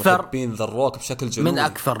من أكثر محبين ذا روك بشكل جنوني. من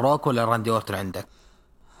أكثر روك ولا راندي أورتن عندك؟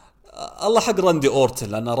 الله حق راندي أورتن،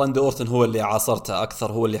 لأن راندي أورتن هو اللي عاصرته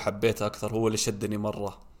أكثر، هو اللي حبيته أكثر، هو اللي شدني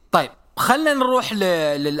مرة. طيب خلنا نروح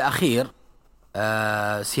للأخير.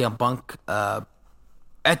 سيام بانك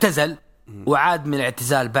اعتزل وعاد من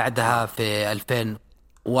الاعتزال بعدها في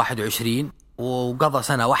 2021 وقضى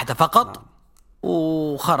سنة واحدة فقط.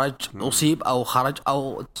 وخرج أصيب أو خرج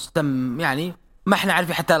أو تم، يعني ما احنا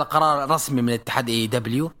عارفين حتى القرار رسمي من اتحاد اي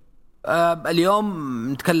دبليو. اليوم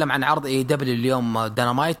نتكلم عن عرض اي دبليو اليوم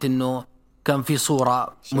دينامايت، انه كان في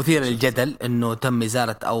صورة مثيرة للجدل انه تم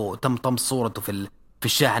ازالة او تم صورته في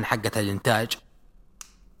الشاحن حقة الانتاج.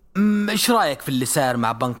 ايش رايك في اللي صار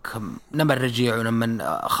مع بنك لما رجع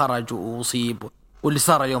ولما خرج واصيب واللي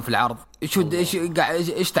صار اليوم في العرض؟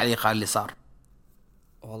 ايش تعليق على اللي صار؟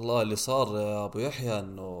 والله اللي صار يا ابو يحيى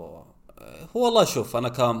انه هو والله شوف انا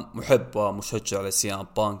كان محب ومشجع لسيام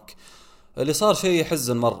بانك، اللي صار شيء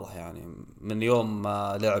يحزن مرة. يعني من يوم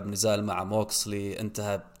ما لعب نزال مع موكسلي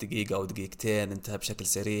انتهى بدقيقة أو دقيقتين، انتهى بشكل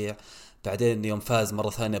سريع. بعدين يوم فاز مرة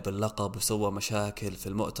ثانية باللقب وسوى مشاكل في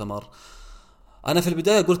المؤتمر. أنا في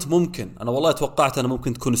البداية قلت ممكن، أنا والله توقعت أنا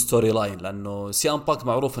ممكن تكون ستوري لاين، لأنه سيام بانك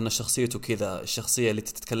معروف أن شخصيته كذا، الشخصية اللي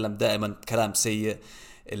تتكلم دائما كلام سيء،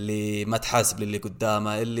 اللي ما تحاسب للي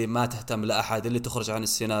قدامه، اللي ما تهتم لأحد، اللي تخرج عن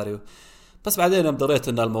السيناريو. بس بعدين يوم دريت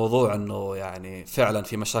ان الموضوع انه يعني فعلا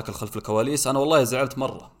في مشاكل خلف الكواليس، انا والله زعلت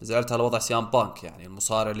مرة، زعلت على وضع سيام بانك. يعني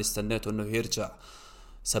المصارع اللي استنيته انه يرجع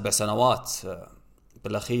 7 سنوات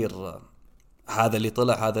بالاخير هذا اللي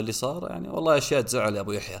طلع، هذا اللي صار. يعني والله اشياء تزعل يا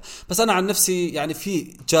ابو يحيى. بس انا عن نفسي يعني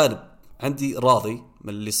في جانب عندي راضي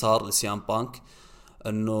من اللي صار لسيام بانك،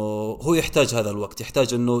 انه هو يحتاج هذا الوقت،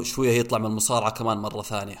 يحتاج انه شوية يطلع من المصارعة كمان مرة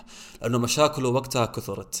ثانية، لانه مشاكله وقتها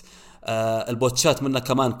كثرت، البوتشات منه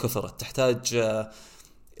كمان كثرت. تحتاج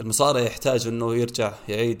المصارع يحتاج انه يرجع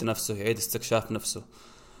يعيد نفسه، يعيد استكشاف نفسه.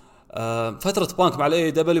 فترة بانك مع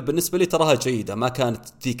الاي دبليو بالنسبة لي تراها جيدة، ما كانت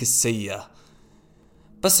ذيك السيئة.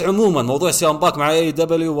 بس عموما موضوع سيام بانك مع اي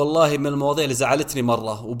دبليو والله من المواضيع اللي زعلتني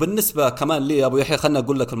مرة. وبالنسبة كمان لي يا ابو يحيى، خلنا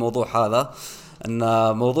اقول لك الموضوع هذا،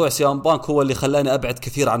 ان موضوع سيام بانك هو اللي خلاني ابعد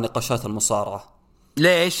كثير عن نقاشات المصارعة.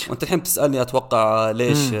 ليش؟ وانت الحين بتسألني اتوقع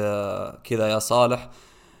ليش كذا يا صالح.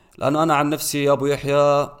 لأنه أنا عن نفسي يا أبو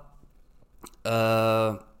يحيى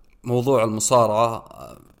موضوع المصارعة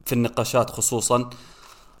في النقاشات خصوصا،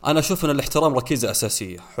 أنا أشوف أن الاحترام ركيزة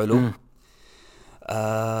أساسية. حلو.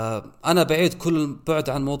 أنا بعيد كل بعد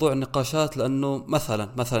عن موضوع النقاشات، لأنه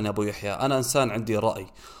مثلا يا أبو يحيى أنا إنسان عندي رأي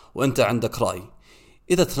وأنت عندك رأي،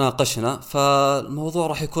 إذا تناقشنا فالموضوع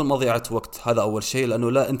راح يكون مضيعة وقت. هذا أول شيء،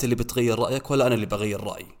 لأنه لا أنت اللي بتغير رأيك ولا أنا اللي بغير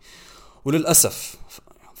رأيي. وللأسف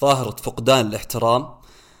ظاهرة فقدان الاحترام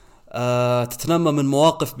تتنمى من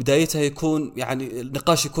مواقف بدايتها يكون يعني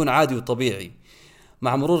النقاش يكون عادي وطبيعي.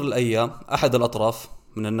 مع مرور الأيام أحد الأطراف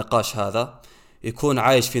من النقاش هذا يكون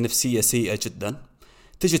عايش في نفسية سيئة جدا،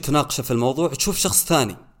 تجي تناقشه في الموضوع تشوف شخص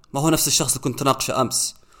ثاني ما هو نفس الشخص اللي كنت تناقشه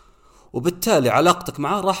أمس، وبالتالي علاقتك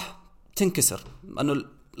معه راح تنكسر، لأنه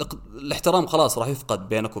الاحترام خلاص راح يفقد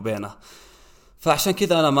بينك وبينه. فعشان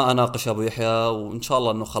كذا انا ما اناقش ابو يحيى، وان شاء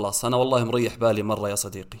الله انه خلاص انا والله مريح بالي مرة يا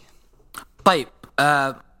صديقي. طيب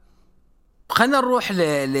خلينا نروح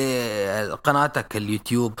لقناتك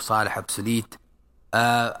اليوتيوب صالح ابسوليت.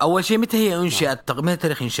 اول شيء متى هي انشئت؟ متى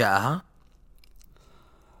تاريخ انشائها؟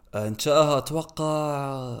 انشأها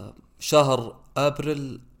اتوقع شهر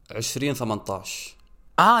ابريل 2018.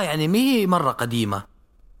 يعني مي مرة قديمة.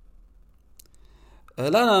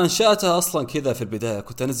 لا انا انشأتها اصلا كذا في البداية،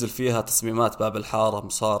 كنت انزل فيها تصميمات باب الحارة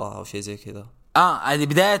مصارعة او شيء زي كذا. هذه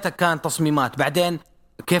بدايتك كانت تصميمات، بعدين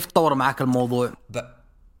كيف تطور معك الموضوع؟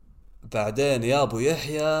 بعدين يا ابو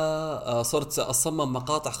يحيى صرت اصمم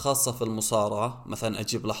مقاطع خاصة في المصارعة، مثلا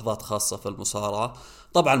اجيب لحظات خاصة في المصارعة،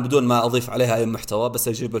 طبعا بدون ما اضيف عليها اي محتوى، بس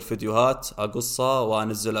اجيب الفيديوهات اقصها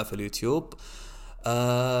وانزلها في اليوتيوب.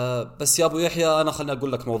 بس يا ابو يحيى انا خليني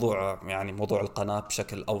اقول لك موضوع، يعني موضوع القناة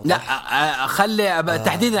بشكل اوضح. لا خلي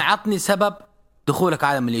تحديدا عطني سبب دخولك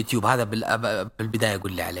عالم اليوتيوب هذا بالبداية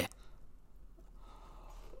قول لي عليه.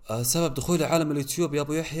 سبب دخولي عالم اليوتيوب يا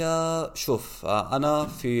ابو يحيى، شوف انا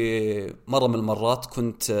في مرة من المرات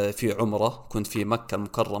كنت في عمرة، كنت في مكة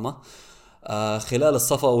المكرمة. خلال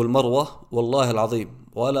الصفا والمروة والله العظيم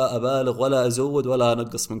ولا أبالغ ولا أزود ولا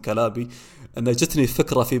أنقص من كلامي، أن جتني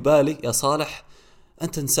فكرة في بالي يا صالح،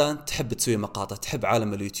 أنت إنسان تحب تسوي مقاطع، تحب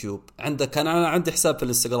عالم اليوتيوب، عندك أنا عندي حساب في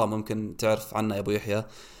الانستغرام ممكن تعرف عنه يا أبو يحيى.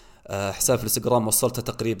 حساب في الانستغرام وصلته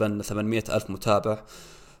تقريبا 800 ألف متابع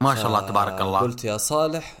ما شاء الله تبارك الله.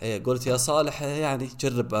 قلت يا صالح يعني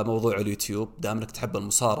جرب موضوع اليوتيوب دام انك تحب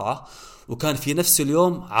المصارعة. وكان في نفس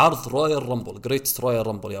اليوم عرض رويال رامبل، جريتست رويال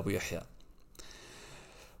رامبل يا ابو يحيى.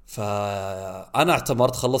 فانا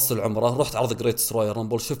اعتمرت، خلصت العمرة، رحت عرض جريتست رويال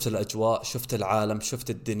رامبل، شفت الاجواء، شفت العالم، شفت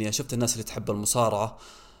الدنيا، شفت الناس اللي تحب المصارعة.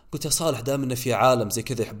 قلت يا صالح دام انه في عالم زي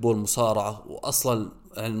كذا يحبون المصارعة، واصلا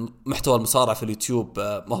يعني محتوى المصارعة في اليوتيوب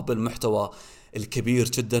ما هو بالمحتوى الكبير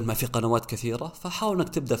جدا، ما في قنوات كثيرة، فحاول انك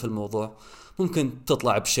تبدأ في الموضوع، ممكن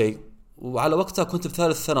تطلع بشيء. وعلى وقتها كنت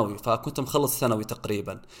بثالث ثانوي، فكنت مخلص ثانوي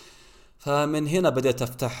تقريبا. فمن هنا بديت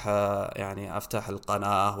افتح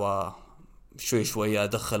القناة، وشوي شوي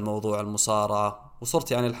ادخل موضوع المصارعة،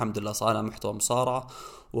 وصرت يعني الحمد لله صانع محتوى مصارعة.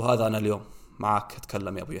 وهذا انا اليوم معك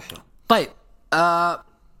اتكلم يا ابو يحيى. طيب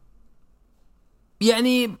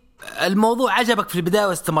يعني الموضوع عجبك في البداية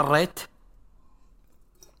واستمريت؟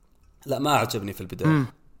 لا ما عجبني في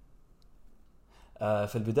البداية.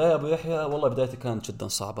 في البداية أبو يحيى والله بدايتي كانت جدا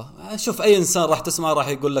صعبة. شوف أي إنسان راح تسمع راح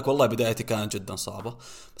يقول لك والله بدايتي كانت جدا صعبة،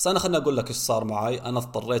 بس أنا خلنا أقول لك إيش صار معي. أنا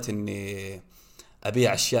اضطريت إني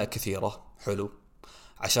أبيع أشياء كثيرة، حلو،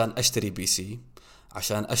 عشان أشتري بي سي،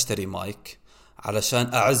 عشان أشتري مايك،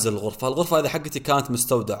 علشان أعز الغرفة هذه حقتي كانت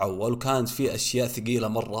مستودع أول، وكانت في أشياء ثقيلة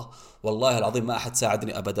مرة، والله العظيم ما أحد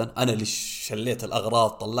ساعدني أبدا. أنا اللي شليت الأغراض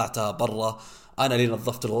طلعتها برا، أنا اللي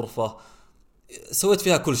نظفت الغرفة، سويت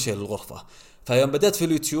فيها كل شيء للغرفة. فيوم بدأت في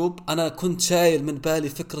اليوتيوب أنا كنت شايل من بالي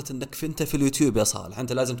فكرة أنك أنت في اليوتيوب يا صالح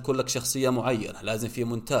أنت لازم تكون لك شخصية معينة، لازم في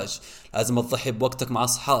مونتاج، لازم تضحي بوقتك مع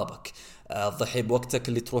أصحابك، تضحي بوقتك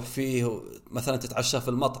اللي تروح فيه مثلا تتعشى في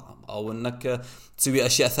المطعم، أو أنك تسوي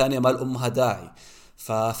أشياء ثانية ما لأمها داعي.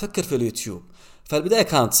 ففكر في اليوتيوب. فالبداية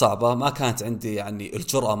كانت صعبة، ما كانت عندي يعني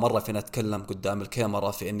الجرأة مرة في أن أتكلم قدام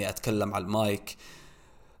الكاميرا، في أني أتكلم على المايك.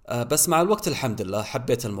 بس مع الوقت الحمد لله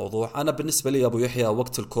حبيت الموضوع. أنا بالنسبة لي أبو يحيى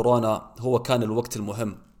وقت الكورونا هو كان الوقت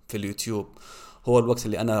المهم في اليوتيوب، هو الوقت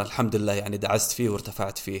اللي أنا الحمد لله يعني دعست فيه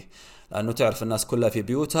وارتفعت فيه، لأنه تعرف الناس كلها في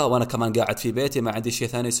بيوتها وأنا كمان قاعد في بيتي ما عندي شيء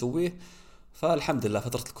ثاني أسويه. فالحمد لله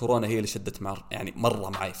فترة الكورونا هي اللي شدت يعني مرة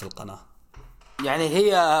معي في القناة. يعني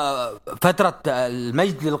هي فترة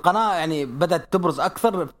المجد للقناة يعني بدأت تبرز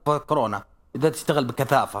أكثر في كورونا، بدأت تشتغل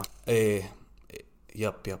بكثافة. إيه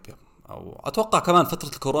يب أو أتوقع كمان فترة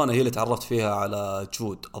الكورونا هي اللي تعرفت فيها على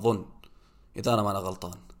جود أظن، إذا أنا ما أنا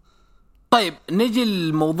غلطان. طيب نجي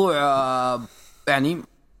الموضوع يعني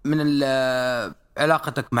من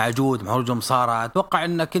علاقتك مع جود، مع هروج المصارعة. أتوقع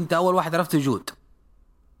أنك أنت أول واحد عرفت جود.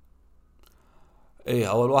 إيه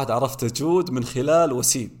أول واحد عرفت جود من خلال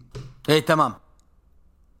وسيم. إيه تمام.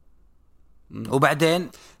 وبعدين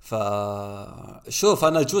فشوف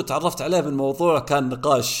أنا جود تعرفت عليه من موضوع كان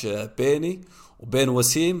نقاش بيني وبين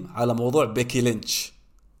وسيم على موضوع بيكي لينش.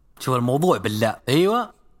 شو الموضوع بالله؟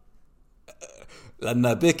 أيوة،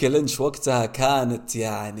 لأن بيكي لينش وقتها كانت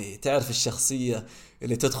يعني تعرف الشخصية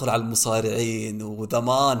اللي تدخل على المصارعين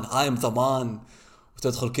ضمان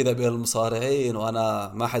وتدخل كذا بين المصارعين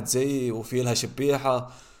وأنا ما حد زي وفي لها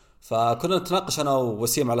شبيحة. فكنا نتناقش أنا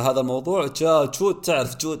ووسيم على هذا الموضوع. جاء جود،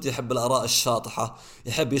 تعرف جود يحب الآراء الشاطحة،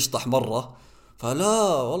 يحب يشطح مرة. فلا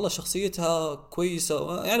والله شخصيتها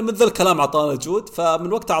كويسة يعني، من ذا الكلام عطانا جود.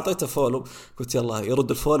 فمن وقتها أعطيته فولو، قلت يلا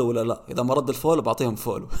يرد الفولو ولا لا، إذا ما رد الفولو بعطيهم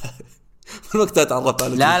فولو. من وقتها تعرفت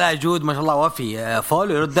على جود. لا جود ما شاء الله وفي،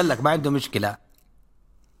 فولو يرد لك ما عنده مشكلة.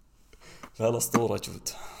 لا أسطورة جود.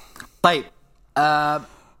 طيب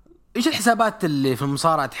إيش الحسابات اللي في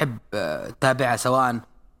المصارعة تحب تتابعها، سواء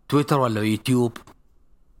تويتر ولا يوتيوب؟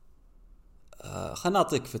 خلنا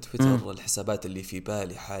أعطيك في تويتر الحسابات اللي في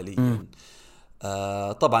بالي حاليا.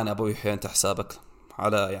 طبعا أبو يحيى أنت حسابك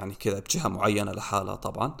على يعني كذا بجهة معينة لحالها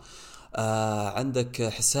طبعا. عندك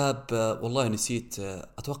حساب والله نسيت،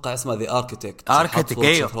 أتوقع اسمه The Architect.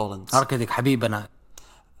 أيوه Architect حبيبنا.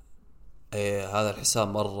 هذا الحساب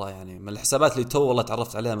مرة يعني من الحسابات اللي تو والله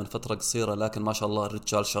تعرفت عليها من فترة قصيرة، لكن ما شاء الله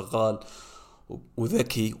الرجال شغال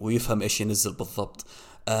وذكي ويفهم إيش ينزل بالضبط.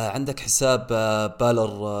 عندك حساب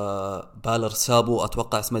بالر سابو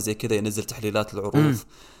أتوقع اسمه زي كذا، ينزل تحليلات العروض.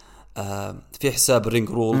 في حساب رينج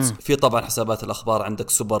رولز. في طبعا حسابات الأخبار، عندك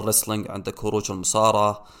سوبر ريسلينج، عندك هروج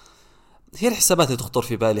المصارعة. هي الحسابات اللي تخطر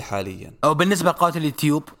في بالي حاليا. أو بالنسبة لقناة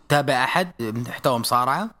اليوتيوب تابع أحد محتوى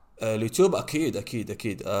مصارعة؟ اليوتيوب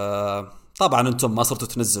أكيد. طبعا أنتم ما صرتوا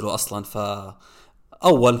تنزلوا أصلا،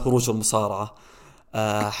 فأول هروج المصارعة.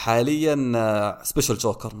 حاليا سبيشال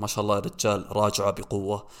جوكر ما شاء الله الرجال راجعه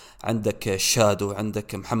بقوة. عندك شادو،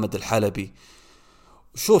 عندك محمد الحلبي.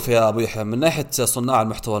 شوف يا أبو يحيى، من ناحية صناع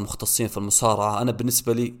المحتوى المختصين في المصارعة، أنا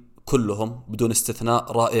بالنسبة لي كلهم بدون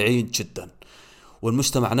استثناء رائعين جدا،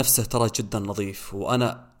 والمجتمع نفسه ترى جدا نظيف.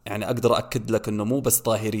 وأنا يعني أقدر أكد لك أنه مو بس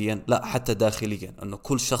ظاهريا، لا حتى داخليا، أنه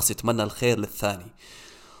كل شخص يتمنى الخير للثاني.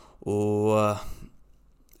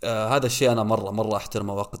 هذا الشيء أنا مرة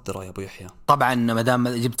أحترمه وأقدره يا أبو يحيى. طبعا مدام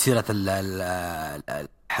جبت سيرة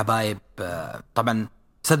الحبايب، طبعا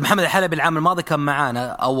أستاذ محمد الحلبي العام الماضي كان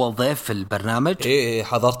معانا أول ضيف في البرنامج. إيه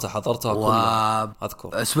حضرتها كلها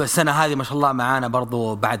أذكر. السنة هذه ما شاء الله معانا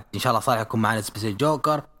برضو، بعد إن شاء الله صالح يكون معانا سبيشال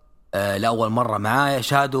جوكر لأول مرة معايا.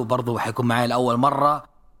 شادو برضو حيكون معايا لأول مرة،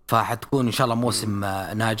 فحتكون إن شاء الله موسم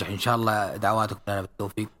ناجح إن شاء الله. دعواتكم لنا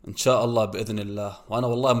بالتوفيق إن شاء الله بإذن الله. وأنا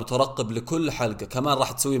والله مترقب لكل حلقة. كمان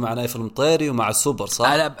راح تسوي مع نايف المطيري ومع السوبر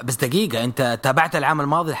صح؟ لا بس دقيقة، أنت تابعت العام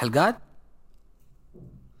الماضي الحلقات؟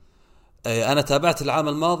 أنا تابعت العام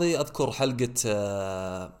الماضي. أذكر حلقة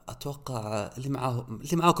أتوقع اللي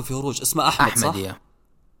معاكم في هروج اسمه أحمد صح؟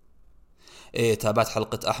 إيه تابعت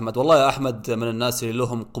حلقة أحمد. والله يا أحمد من الناس اللي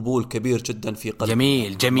لهم قبول كبير جدا في قلب.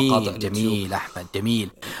 جميل أحمد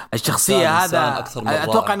جميل الشخصية. هذا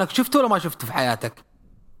أتوقع أنك شفته ولا ما شفته في حياتك؟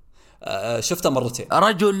 شفته مرتين.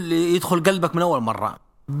 رجل يدخل قلبك من أول مرة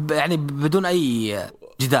يعني بدون أي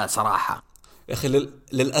جدال صراحة. يا أخي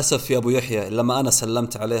للأسف يا أبو يحيى لما أنا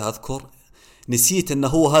سلمت عليه أذكر نسيت أنه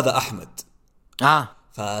هو هذا أحمد.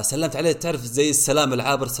 فسلمت عليه تعرف زي السلام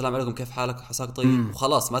العابر، السلام عليكم كيف حالك حساك طيب،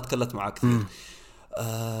 وخلاص ما تكلمت معك كثير.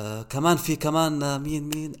 كمان في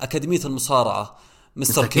مين أكاديمية المصارعة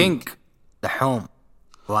مستر كينج دحوم.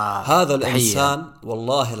 هذا الإنسان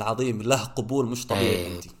والله العظيم له قبول مش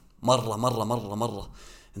طبيعي عندي. مرة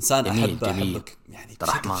إنسان أحبك يعني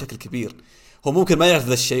بشكل كبير. هو ممكن ما يعرف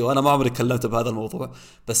ذا الشيء وأنا ما عمري كلمته بهذا الموضوع،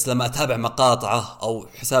 بس لما أتابع مقاطعه أو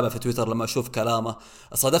حسابه في تويتر، لما أشوف كلامه،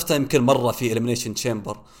 صادفته يمكن مرة في إليمينيشن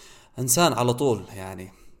تشامبر، إنسان على طول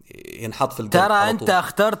يعني ينحط في القلب. ترى أنت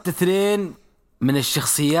اخترت 2 من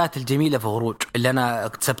الشخصيات الجميلة في هروج اللي أنا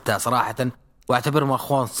اكتسبتها صراحة، واعتبرهم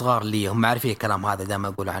أخوان صغار لي، هم عارفين الكلام هذا دائما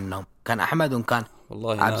أقول عنهم. كان أحمد وكان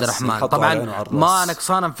عبد الرحمن. طبعا ما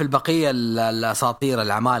نقصانا في البقية الأساطير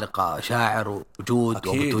العمالقة، شاعر وجود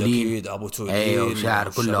وبتولين. أكيد أبو تولين وشاعر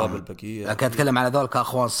كلهم. لكن أتكلم على ذول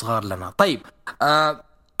كأخوان صغار لنا. طيب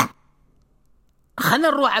خلنا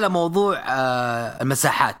نروح على موضوع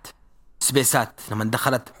المساحات سبيسات لما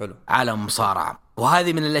دخلت عالم المصارعة،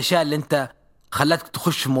 وهذه من الأشياء اللي أنت خلتك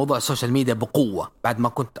تخش في موضوع السوشيال ميديا بقوة. بعد ما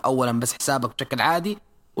كنت أولا بس حسابك بشكل عادي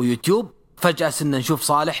ويوتيوب، فجأة سنة نشوف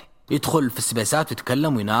صالح يدخل في السبيسات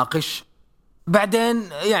ويتكلم ويناقش.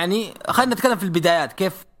 بعدين يعني خلينا نتكلم في البدايات،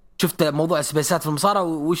 كيف شفت موضوع السبيسات في المصارعة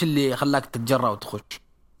وإيش اللي خلاك تتجرأ وتخش؟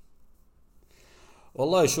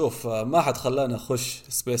 والله شوف، ما حد خلاني أخش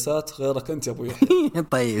سبيسات غيرك أنت يا أبو يحيى.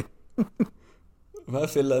 طيب ما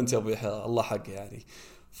في إلا أنت يا أبو يحيى، الله حق يعني.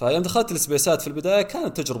 فيوم دخلت السبيسات في البداية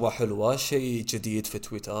كانت تجربة حلوة، شيء جديد في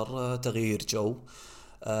تويتر، تغيير جو.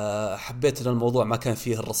 حبيت ان الموضوع ما كان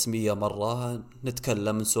فيه الرسمية مرة،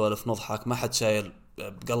 نتكلم نسولف نضحك، ما حد شايل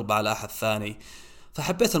بقلبه على احد ثاني.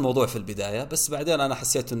 فحبيت الموضوع في البداية، بس بعدين انا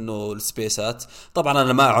حسيت انه السبيسات، طبعا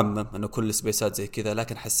انا ما اعمم انه كل السبيسات زي كذا،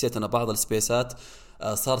 لكن حسيت ان بعض السبيسات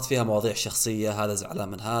صارت فيها مواضيع شخصية، هذا زعلان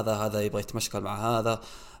من هذا يبغى يتمشكل مع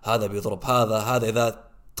هذا بيضرب هذا اذا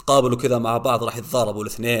تقابلوا كذا مع بعض راح يتضاربوا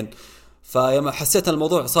الاثنين. فيما حسيت أن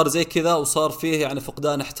الموضوع صار زي كذا وصار فيه يعني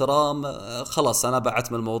فقدان احترام، خلاص أنا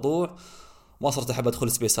بعت من الموضوع، ما صرت أحب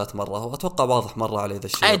أدخل سبيسات مرة، وأتوقع واضح مرة على هذا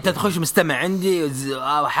الشيء. أنت تخش مستمع عندي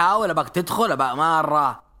وحاول أبغاك تدخل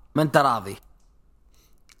مرة ما أنت راضي.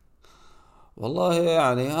 والله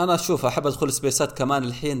يعني أنا أشوف أحب أدخل سبيسات كمان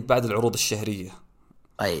الحين بعد العروض الشهرية.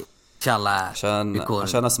 أي إن شاء الله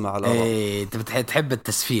عشان أسمع الآراء. إيه أنت تحب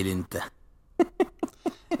التسفيل أنت.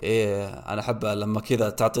 إيه أنا أحب لما كذا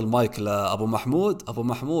تعطي المايك لأبو محمود، أبو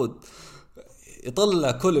محمود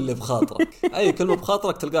يطلع كل اللي بخاطرك، أي كلمة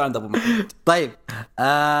بخاطرك تلقاه عند أبو محمود. طيب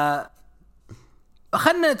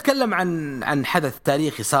خلنا نتكلم عن حدث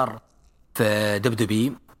تاريخي صار في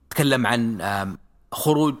دبدبي. نتكلم عن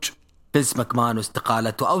خروج فينس ماكمان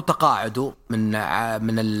واستقالته أو تقاعده من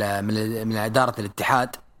إدارة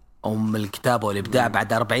الاتحاد أو من الكتابة والإبداع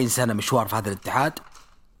بعد 40 سنة مشوار في هذا الاتحاد،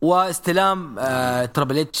 واستلام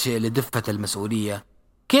تريبل اتش لدفة المسؤولية.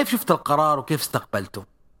 كيف شفت القرار وكيف استقبلته؟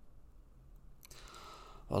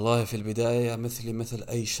 والله في البداية مثل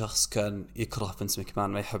أي شخص كان يكره فينس ماكمان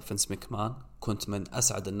ما يحب فينس ماكمان، كنت من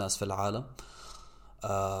أسعد الناس في العالم.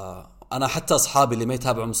 أنا حتى أصحابي اللي ما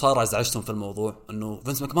يتابعوا مصارعة ازعجتهم في الموضوع إنه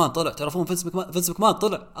فينس ماكمان طلع، تعرفون فينس ماكمان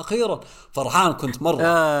طلع أخيرا، فرحان كنت مرة.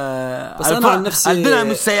 بس أنا عن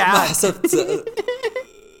نفسي ما حسبت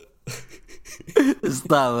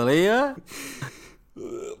استغرية.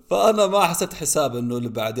 فأنا ما حسبت حساب إنه اللي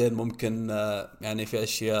بعدين ممكن يعني في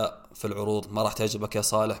أشياء في العروض ما راح تعجبك يا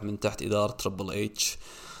صالح من تحت إدارة تريبل اتش.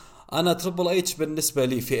 أنا تريبل اتش بالنسبة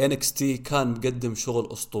لي في NXT كان مقدم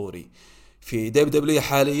شغل أسطوري. في دبليو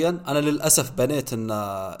حاليا أنا للأسف بنيت إن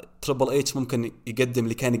تريبل اتش ممكن يقدم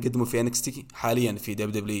اللي كان يقدمه في NXT حاليا في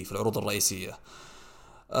دبليو في العروض الرئيسية.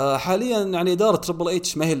 حاليا يعني إدارة تريبل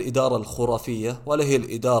اتش ما هي الإدارة الخرافية ولا هي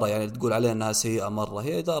الإدارة يعني تقول عليها أنها سيئة مرة،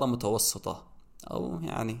 هي إدارة متوسطة أو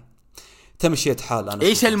يعني تمشية حال. أنا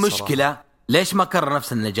إيش المشكلة صراحة. ليش ما كرر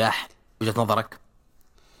نفس النجاح وجهة نظرك؟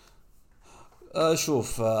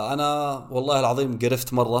 شوف أنا والله العظيم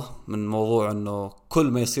قرفت مرة من موضوع أنه كل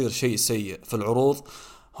ما يصير شيء سيء في العروض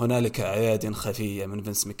هنالك أيادي خفية من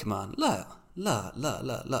فينس ماكمان. لا لا لا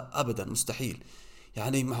لا لا أبدا مستحيل.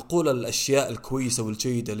 يعني معقولة الأشياء الكويسة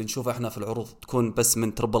والجيدة اللي نشوفها إحنا في العروض تكون بس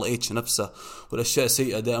من تريبل اتش نفسه، والأشياء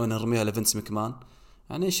السيئة دائما نرميها لفينس ماكمان؟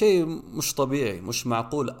 يعني شيء مش طبيعي، مش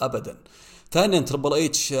معقول أبدا. ثانيا تريبل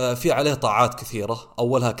اتش في عليه طاعات كثيرة،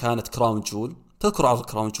 أولها كانت كراون جول. تذكر عرض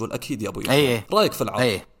كراون جول أكيد يا أبوي؟ أيه. رأيك في العرض؟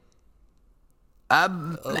 أيه.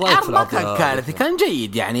 رأيك في العرض كان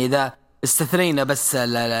جيد يعني إذا استثنينا بس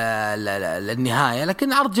النهاية،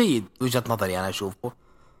 لكن عرض جيد وجهة نظري أنا أشوفه.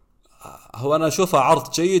 هو أنا أشوفه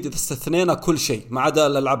عرض جيد إذا استثنينا كل شيء ما عدا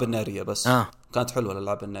الألعاب النارية بس. كانت حلوة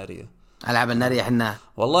الألعاب النارية. ألعاب النارية إحنا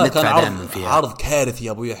والله كان عرض كارثي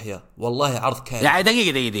يا أبو يحيى، والله عرض كارثي. يعني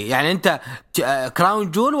دقيقة يعني أنت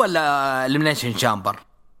كراون جول ولا إليمينيشن شامبر؟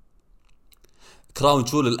 كراون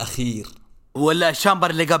جول الأخير ولا الشامبر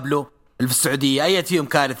اللي قبله اللي في السعودية؟ أي فيهم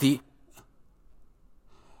كارثي؟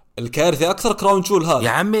 الكارثي أكثر كراون جول هذا يا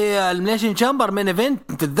عمي. إليمينيشن شامبر مين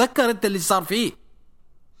إيفنت، تتذكر أنت اللي صار فيه؟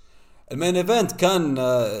 المين إيفنت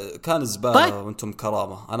كان زبالة. طيب. وانتم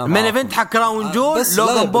كرامة. أنا المين إيفنت حق كراون جول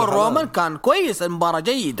لوغان بول رومان كان كويس، المباراة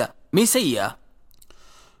جيدة مي سيئة.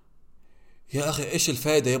 يا أخي إيش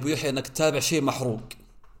الفائدة يا أبو يحيى أنك تتابع شيء محروق؟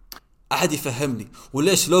 أحد يفهمني.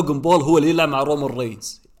 وليش لوغان بول هو اللي يلعب مع رومان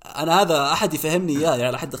رينز؟ أنا هذا أحد يفهمني إياه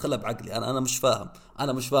يعني أحد دخلها بعقلي. أنا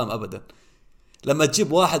مش فاهم أبدا. لما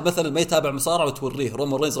تجيب واحد مثلا ما يتابع مصارعة وتوريه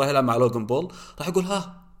رومان رينز راح يلعب مع لوغان بول راح يقول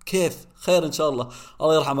ها كيف خير إن شاء الله،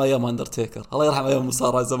 الله يرحم أيام أندرتيكر، الله يرحم أيام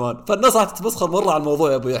مصارعة زمان. فالناس راح تتمسخر مرة على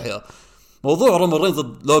الموضوع يا أبو يحيى. موضوع رومان رينز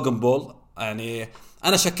ضد لوغان بول يعني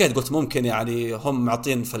أنا شكيت، قلت ممكن يعني هم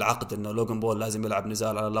معطين في العقد إنه لوغان بول لازم يلعب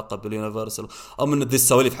نزال على اللقب باليونيفرسال أو من ذي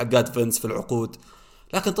السواليف حقات فينس في العقود،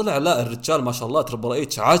 لكن طلع لا، الرجال ما شاء الله تريبل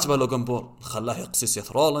اتش عاجبه لوغان بول، خلاه يقصي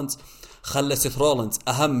سيث رولينز، خلى سيث رولينز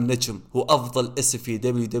أهم نجم، هو أفضل اسم في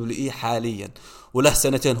دبليو حاليا وله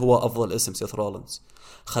سنتين هو أفضل اسم سيث رولينز،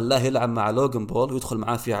 خلاه يلعب مع لوغان بول ويدخل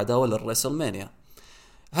معاه في عداوة للريسل مانيا.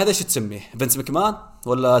 هذا ايش تسميه، فينس ماكمان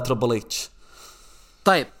ولا تريبل اتش؟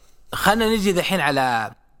 طيب خلنا نجي دحين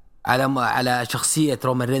على شخصية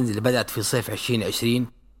رومان رينز اللي بدأت في صيف 2020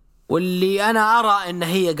 واللي أنا أرى أن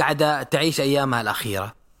هي قاعدة تعيش أيامها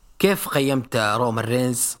الأخيرة. كيف قيمت رومان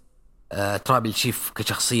رينز ترابل شيف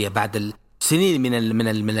كشخصية بعد السنين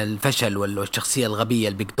من الفشل والشخصية الغبية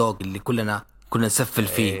البيج دوغ اللي كنا نسفل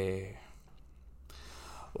فيه؟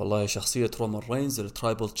 والله شخصية رومان رينز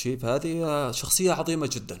الترايبل تشيف هذه شخصية عظيمة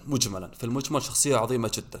جدا، مجملا في المجمل شخصية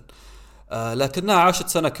عظيمة جدا، لكنها عاشت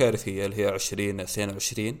سنة كارثية اللي هي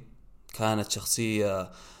 2022. كانت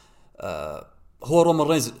شخصية هو رومان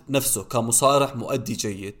رينز نفسه كمصارع مؤدي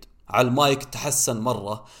جيد، على المايك تحسن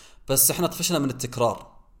مرة، بس احنا طفشنا من التكرار.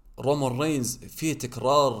 رومان رينز فيه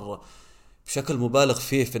تكرار بشكل مبالغ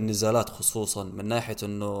فيه في النزالات، خصوصا من ناحية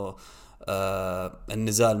انه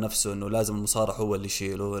النزال نفسه، انه لازم المصارع هو اللي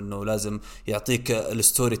يشيله، انه لازم يعطيك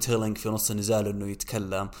الستوري تيلينج في نص النزال، انه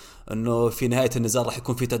يتكلم، انه في نهاية النزال راح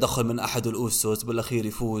يكون في تدخل من احد الأوسوس بالاخير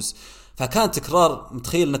يفوز. فكان تكرار،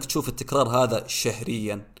 متخيل انك تشوف التكرار هذا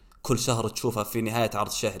شهريا، كل شهر تشوفها في نهاية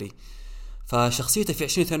عرض شهري. فشخصيته في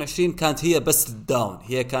 2022 كانت هي بس الداون،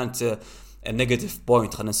 هي كانت النيجاتيف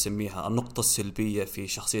بوينت، خلينا نسميها النقطة السلبية في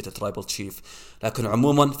شخصية ترايبل تشيف. لكن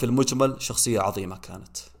عموما في المجمل شخصية عظيمة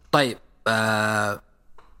كانت. طيب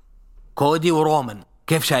كودي ورومان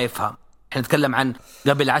كيف شايفها؟ احنا نتكلم عن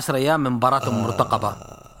قبل 10 أيام من مباراتهم المرتقبة.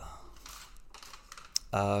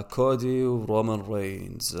 كودي ورومان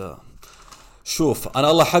رينز. شوف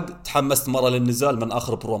أنا الله حق تحمست مرة للنزال من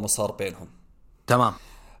آخر برومو صار بينهم. تمام.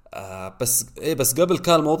 بس قبل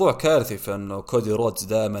كان الموضوع كارثي، في انه كودي رودز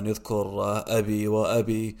دائما يذكر ابي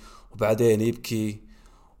وابي وبعدين يبكي،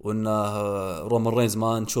 وانه رومان رينز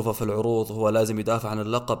ما نشوفه في العروض، هو لازم يدافع عن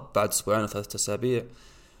اللقب بعد اسبوعين وثلاثة اسابيع.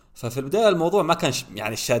 ففي البداية الموضوع ما كان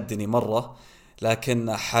يعني شادني مرة،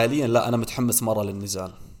 لكن حاليا لا، انا متحمس مرة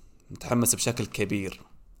للنزال، متحمس بشكل كبير.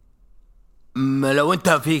 لو انت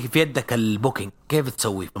في يدك البوكينج كيف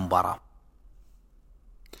تسوي في المباراة؟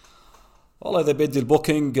 والله إذا بيدي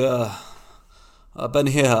البوكينج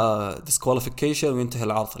بنهيها ديسكواليفيكيشن وينتهي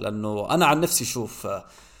العرض، لأنه أنا عن نفسي شوف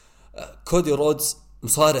كودي رودز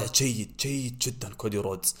مصارع جيد جدا كودي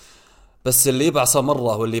رودز، بس اللي يبعصه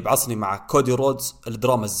مرة واللي يبعصني مع كودي رودز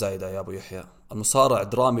الدراما الزايدة يا أبو يحيى. المصارع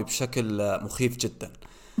درامي بشكل مخيف جدا.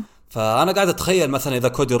 فأنا قاعد أتخيل مثلا إذا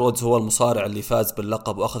كودي رودز هو المصارع اللي فاز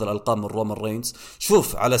باللقب وأخذ الألقاب من رومان رينز،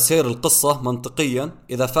 شوف على سير القصة منطقيا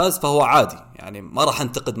إذا فاز فهو عادي، يعني ما راح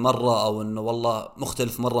انتقد مرة أو إنه والله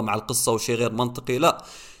مختلف مرة مع القصة وشيء غير منطقي، لا،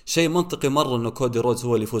 شيء منطقي مرة إنه كودي رودز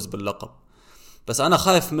هو اللي يفوز باللقب. بس أنا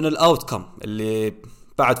خايف من الأوتكم اللي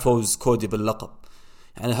بعد فوز كودي باللقب.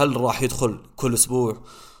 يعني هل راح يدخل كل أسبوع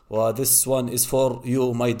this one is for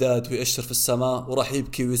you my dad ويأشر في السماء وراح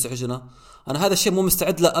يبكي ويسعجنا؟ أنا هذا الشيء مو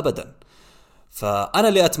مستعد له أبدا. فأنا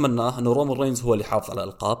اللي أتمناه أنه رومان رينز هو اللي يحافظ على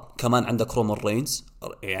الألقاب. كمان عندك رومان رينز،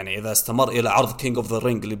 يعني إذا استمر إلى عرض كينج أوف ذا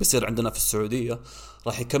رينج اللي بيصير عندنا في السعودية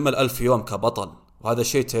راح يكمل 1000 يوم كبطل، وهذا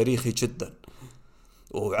شيء تاريخي جدا.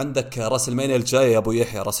 وعندك راسلمانيا الجاية يا أبو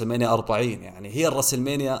يحيى، راسلمانيا 40، يعني هي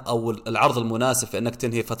الراسلمانيا أو العرض المناسب في أنك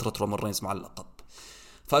تنهي فترة رومان رينز مع اللقب.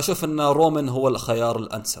 فأشوف أن رومان هو الخيار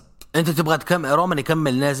الأنسب. أنت تبغى رومان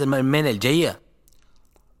يكمل نازل من المانيا الجاية؟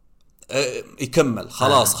 يكمل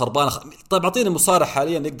خلاص خربانة. طيب أعطيني مصارع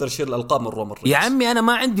حاليا يقدر يشيل الألقاب من رومان رينز. يا عمي أنا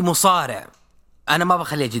ما عندي مصارع، أنا ما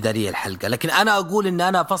بخليها جدارية الحلقة، لكن أنا أقول إن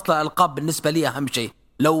أنا فصل الألقاب بالنسبة لي أهم شيء.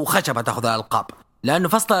 لو خشبة تأخذ الألقاب، لأنه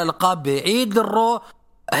فصل الألقاب بعيد للرو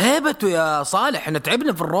هيبته يا صالح. إحنا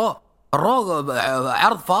تعبنا في الرو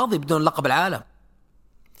عرض فاضي بدون لقب العالم.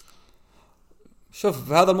 شوف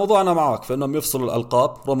في هذا الموضوع أنا معك في أنهم يفصلوا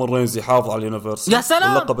الألقاب، رومان رينز يحافظ على اليونيفرسال، يا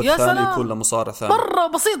سلام واللقب يا الثاني سلام. يكون لمصارع ثاني. مرة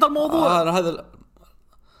بسيط الموضوع. هذا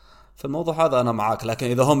في الموضوع هذا أنا معك، لكن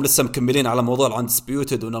إذا هم لسه مكملين على موضوع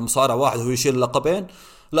الأندسبيوتد وأن المصارع واحد هو يشيل اللقبين،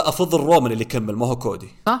 لا، أفضل رومان اللي يكمل ما هو كودي.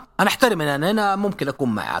 أنا أحترم، أنا هنا ممكن أكون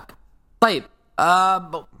معك. طيب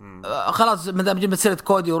خلاص ما دام جبنا سيرة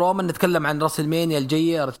كودي ورومان، نتكلم عن راسلمانيا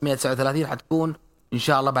الجاية، راسلمانيا 39 حتكون إن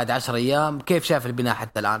شاء الله بعد 10 أيام. كيف شايف البناء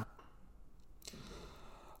حتى الآن؟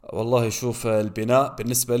 والله شوف البناء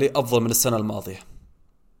بالنسبة لي أفضل من السنة الماضية.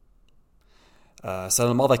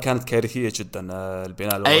 السنة الماضية كانت كارثية جدا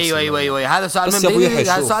البناء. أيوة هذا سؤال مهم.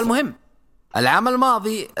 هذا سؤال مهم. العام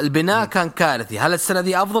الماضي البناء كان كارثي، هل السنة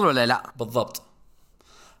دي أفضل ولا لا؟ بالضبط،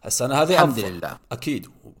 السنة هذه الحمد أفضل لله. أكيد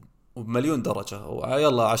وبمليون درجة.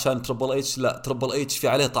 ويلا عشان تربل إيتش، لا، تربل إيتش في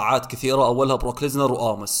عليه طاعات كثيرة، أولها بروك ليزنر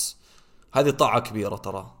وآمس، هذه طاعة كبيرة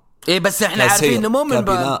ترى. إيه بس إحنا عارفين إنه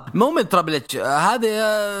مو من تربل إيتش،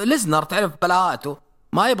 هذا ليزنر تعرف بلاءاته،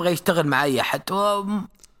 ما يبغى يشتغل مع أي أحد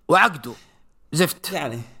وعقده زفت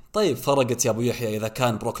يعني. طيب فرقت يا أبو يحيى إذا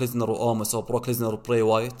كان بروك ليزنر وأومس أو بروك ليزنر وبري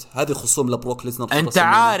وايت؟ هذه خصوم لبروك ليزنر. أنت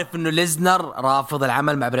عارف إنه ليزنر رافض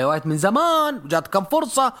العمل مع بري وايت من زمان، وجات كم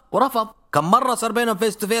فرصة ورفض، كم مرة صار بينهم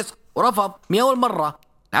فيس تو فيس ورفض، 100 أول مرة.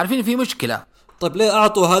 عارفين في مشكلة. طيب ليه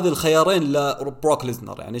أعطوا هذه الخيارين لبروك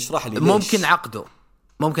ليزنر؟ يعني اشرح لي ليش.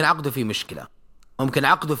 ممكن عقده في مشكلة، ممكن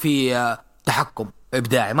عقده في تحكم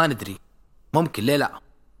إبداعي، ما ندري. ممكن، ليه لا؟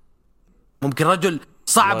 ممكن رجل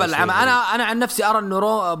صعب العمل. أنا عن نفسي أرى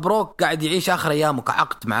إنه بروك قاعد يعيش آخر أيامه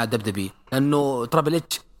كعقد مع دبدبي، لأنه ترابل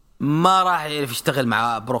إتش ما راح يعرف يشتغل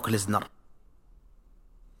مع بروك ليزنر.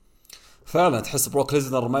 فعلا تحس بروك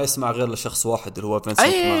ليزنر ما يسمع غير لشخص واحد اللي هو فينس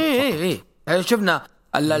ماكمان. أي شفنا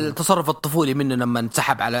التصرف الطفولي منه لما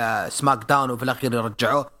انسحب على سماك داون وفي الأخير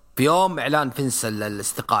يرجعوه في يوم إعلان فينس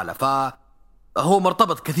الاستقالة، فهو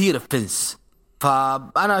مرتبط كثير في فينس.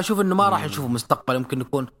 فأنا أشوف إنه ما راح نشوفه مستقبل، ممكن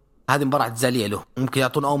يكون هذه مباراة احتزالية له، ممكن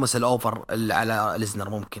يعطون أومس الأوفر على ليزنر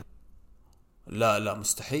ممكن. لا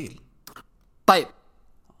مستحيل. طيب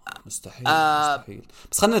مستحيل.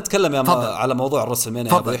 بس خلينا نتكلم على موضوع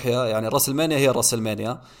الرسلمانيا يا أبو يحيى. يعني الرسلمانيا هي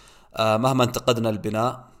الرسلمانيا، مهما انتقدنا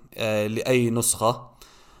البناء لأي نسخة.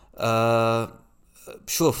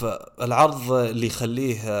 شوف العرض اللي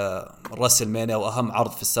يخليه رسلمانيا وأهم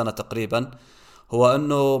عرض في السنة تقريبا هو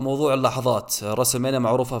أنه موضوع اللحظات. رسلمانيا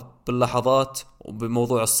معروفة باللحظات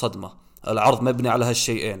وبموضوع الصدمة. العرض مبني على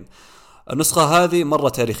هالشيئين. النسخة هذه مرة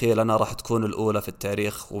تاريخية لأنها راح تكون الأولى في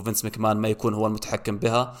التاريخ، وفينس مكمان ما يكون هو المتحكم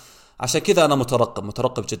بها. عشان كذا أنا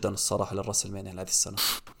مترقب جدا الصراحة للرسلمانيا هذه السنة.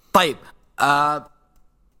 طيب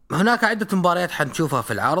هناك عدة مباريات حنشوفها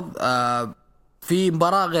في العرض. في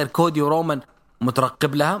مباراة غير كودي ورومان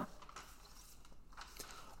مترقب لها؟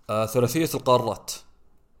 ثلاثية القارات،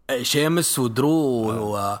 شيمس ودرو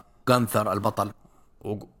وغانثر البطل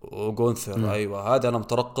وغونثر. أيوة هذا أنا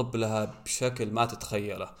مترقب لها بشكل ما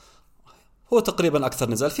تتخيله. هو تقريبا أكثر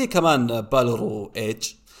نزال. في كمان بالر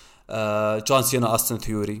وإيج، جون سينا، أستن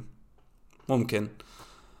ثيوري ممكن،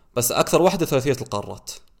 بس أكثر واحدة ثلاثية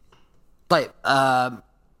القارات. طيب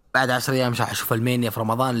بعد 10 أيام راح أشوف المانيا في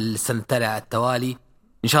رمضان السنة التالية على التوالي.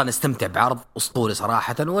 إن شاء الله نستمتع بعرض أسطوري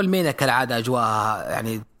صراحة، والمانيا كالعادة أجواءها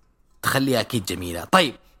يعني تخليها أكيد جميلة.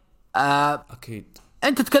 طيب أكيد.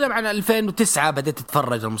 أنت تتكلم عن 2009 بدأت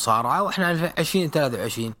تتفرج المصارعة، وإحنا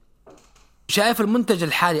 2023. شايف المنتج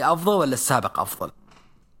الحالي أفضل ولا السابق أفضل؟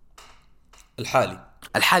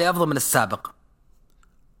 الحالي أفضل من السابق.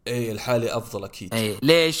 ايه الحالي افضل اكيد. ايه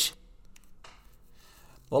ليش؟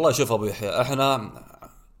 والله شوف ابو يحيى، احنا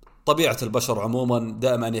طبيعة البشر عموما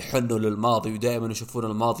دائما يحنوا للماضي ودائما يشوفون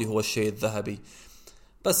الماضي هو الشيء الذهبي.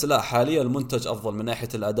 بس لا، حاليا المنتج افضل من ناحية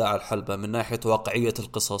الاداء على الحلبة، من ناحية واقعية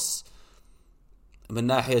القصص، من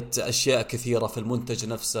ناحية اشياء كثيرة في المنتج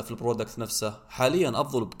نفسه، في البرودكت نفسه. حاليا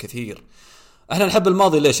افضل بكثير. احنا نحب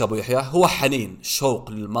الماضي ليش ابو يحيى؟ هو حنين، شوق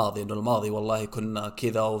للماضي، انه الماضي والله كنا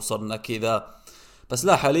كذا وصرنا كذا. بس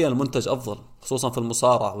لا، حاليا المنتج افضل خصوصا في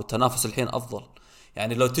المصارعة، والتنافس الحين افضل.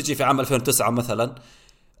 يعني لو تجي في عام 2009 مثلا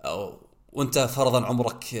وانت فرضا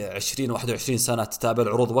عمرك 20 21 سنة تتابع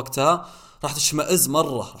العروض وقتها، راح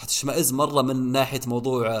تشمئز مرة من ناحية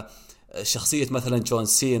موضوع شخصية مثلا جون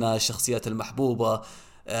سينا، الشخصيات المحبوبة،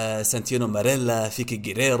 سانتينو ماريلا، فيكي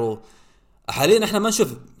جيريرو. حاليا احنا ما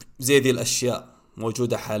نشوف زي دي الاشياء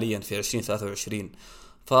موجودة حاليا في 2023.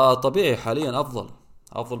 فطبيعي حاليا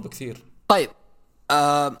افضل بكثير. طيب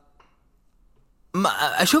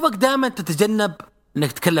اشوفك دائما تتجنب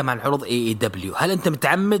انك تتكلم عن عروض AEW. هل انت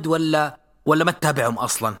متعمد ولا ما تتابعهم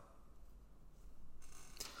اصلا؟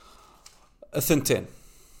 الثنتين.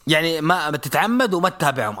 يعني ما تتعمد وما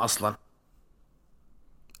تتابعهم اصلا؟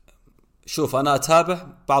 شوف انا اتابع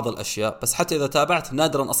بعض الاشياء، بس حتى اذا تابعت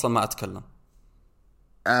نادرا اصلا ما اتكلم.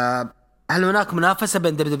 هل هناك منافسة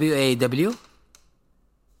بين WWE و AEW؟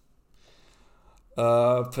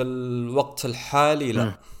 في الوقت الحالي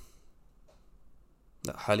لا.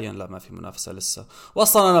 لا حاليا لا، ما في منافسة لسه.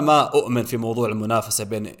 واصلا انا ما اؤمن في موضوع المنافسة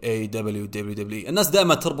بين AEW و WWE. الناس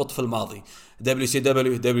دائما تربط في الماضي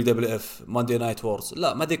WCW WWF Monday Night Wars.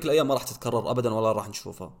 لا، ما ذيك الايام ما راح تتكرر ابدا ولا راح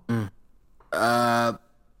نشوفها.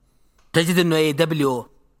 تجد انه AEW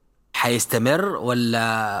حيستمر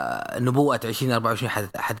ولا نبوءة 2024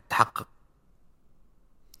 حتتحقق؟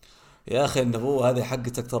 يا اخي النبوة هذه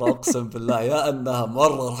حقتك ترى، اقسم بالله يا انها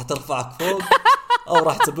مرة راح ترفعك فوق او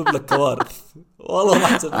راح تسبب لك كوارث. والله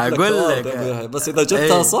راح تسبب لك كوارث. بس اذا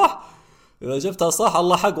جبتها صح،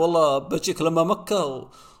 الله حق، والله بجيك لما مكة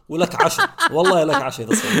ولك عشر. والله لك عشر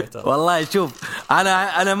اذا سويتها. والله شوف،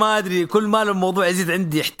 انا ما ادري، كل ما الموضوع يزيد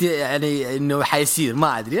عندي يعني انه حيصير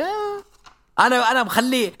ما ادري. انا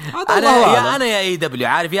مخليه انا يا AEW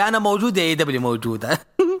عارف، يا انا موجود يا AEW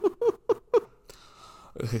موجودة.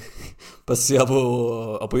 بس يا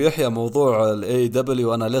ابو يحيى، موضوع الاي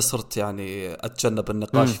دبليو انا ليه صرت يعني اتجنب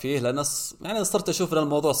النقاش فيه؟ لان يعني صرت اشوف ان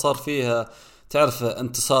الموضوع صار فيه، تعرف،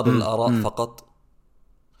 انتصار للاراء فقط،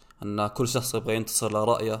 ان كل شخص يبغى ينتصر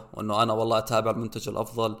لرأيه، وانه انا والله اتابع المنتج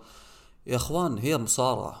الافضل. يا اخوان هي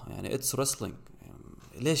مصارعة، يعني اتس ريسلينج.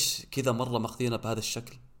 ليش كذا مرة ماخذينها بهذا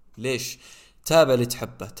الشكل؟ ليش؟ تابع اللي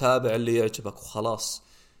تحبه، تابع اللي يعجبك وخلاص.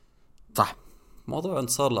 صح. موضوع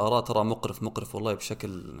انتصار الآراء ترى مقرف والله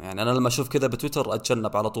بشكل، يعني أنا لما أشوف كذا بتويتر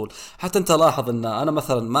أتجنب على طول. حتى أنت لاحظ أن أنا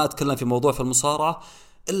مثلا ما أتكلم في موضوع في المصارعة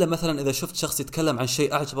إلا مثلا إذا شفت شخص يتكلم عن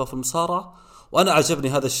شيء أعجبه في المصارعة وأنا أعجبني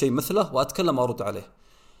هذا الشيء مثله وأتكلم وأرد عليه.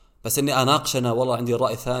 بس اني اناقش انا والله عندي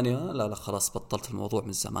رأي ثاني، لا خلاص بطلت الموضوع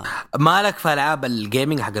من زمان. مالك في العاب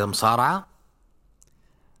الجيمنج حق المصارعة؟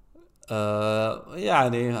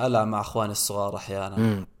 يعني العب مع اخواني الصغار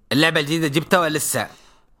احيانا. اللعبة الجديدة جبتها ولا لسه؟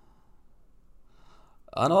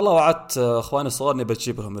 انا والله وعدت اخواني الصغار اني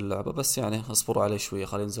بجيبهم اللعبة، بس يعني اصبروا علي شوية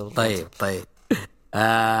خلينا ننزل الراتب. طيب.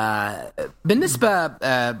 بالنسبة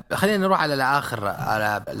خلينا نروح على الآخر،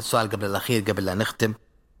 على السؤال قبل الأخير قبل لا نختم.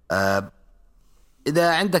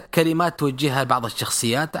 إذا عندك كلمات توجهها لبعض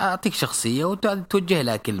الشخصيات، أعطيك شخصية وتوجه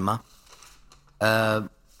لها كلمة.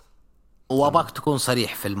 وأباك تكون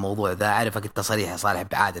صريح في الموضوع ذا، أعرفك أنت صريح يا صالح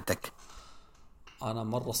بعادتك. انا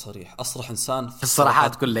مرة صريح، اصرح انسان في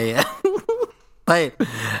الصراحات كلها. طيب.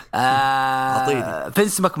 عطيني.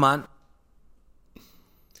 فينس ماكمان.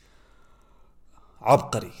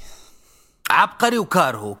 عبقري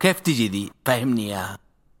وكارهو، كيف تجي دي؟ فهمني اياها.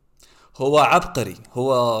 هو عبقري،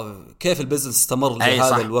 هو كيف البزنس استمر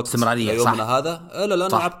لهذا الوقت استمرارية يومنا هذا. لا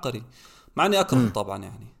انا عبقري، مع اني اكره طبعا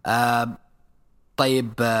يعني.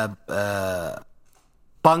 طيب.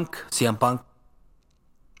 بانك، سي ام بانك.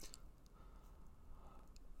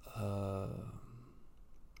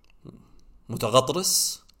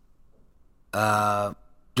 متغطرس.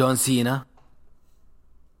 جون سينا.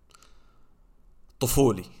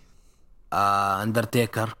 طفولي.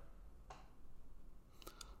 اندرتيكر.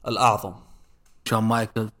 الأعظم. شون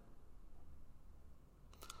مايكل.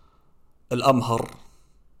 الأمهر.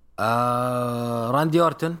 راندي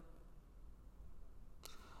أورتن.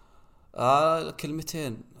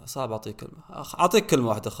 كلمتين صعب أعطيك كلمة، أعطيك كلمة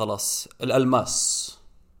واحدة خلاص. الألماس.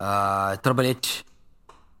 تربل اتش.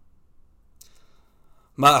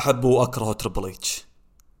 ما أحبه وأكره تربل اتش،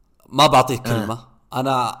 ما بعطيك كلمة.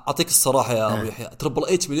 أنا أعطيك الصراحة يا أبو يحيى، تربل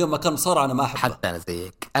اتش من يوم ما كان مصارع أنا ما أحبه. حتى أنا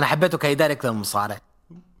زيك، أنا حبيته كإداري أكثر من مصارع.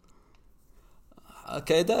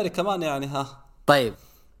 كإداري كمان يعني ها. طيب.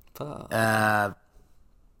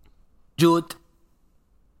 جود.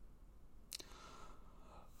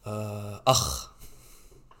 أخ.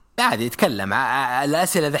 عادي يتكلم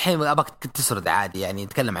الأسئلة ذحين أبغاك تسرد عادي، يعني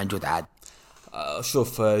يتكلم عن جود عادي.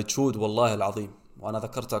 شوف جود والله العظيم، وأنا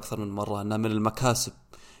ذكرت أكثر من مرة أنها من المكاسب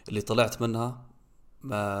اللي طلعت منها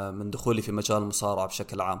من دخولي في مجال المصارعة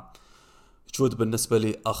بشكل عام. جود بالنسبة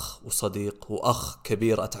لي أخ وصديق وأخ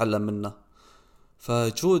كبير أتعلم منه.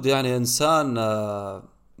 فجود يعني إنسان،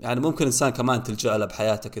 يعني ممكن إنسان كمان تلجأ له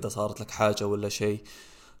بحياتك إذا صارت لك حاجة ولا شيء.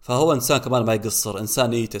 فهو إنسان كمان ما يقصر، إنسان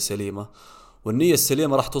نيته سليمة، والنية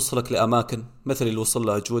السليمة راح توصلك لأماكن مثل اللي وصل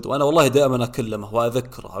لها جود. وأنا والله دائما أكلمه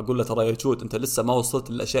وأذكره، أقول له ترى يا جود أنت لسه ما وصلت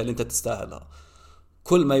للأشياء اللي أنت تستاهلها.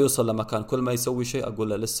 كل ما يوصل لمكان، كل ما يسوي شيء أقول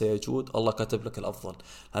له لسه يا جود الله كاتب لك الأفضل،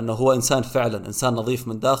 لأنه هو إنسان فعلا إنسان نظيف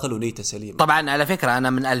من داخل ونيته سليمة. طبعا على فكرة أنا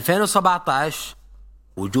من 2017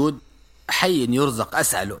 وجود حي يرزق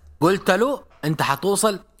أسأله، قلت له أنت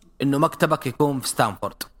حتوصل إنه مكتبك يكون في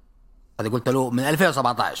ستانفورد. هذا قلت له من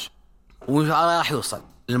 2017 وراح يوصل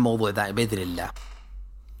للموضوع ذا بإذن الله،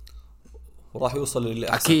 وراح يوصل للي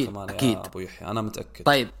أحسن أكيد كمان أكيد. يا أبو يحيى أنا متأكد.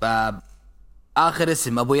 طيب. آخر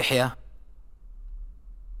اسم أبو يحيى.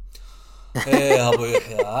 ايه يا ابو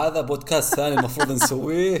يحيى، هذا بودكاست ثاني المفروض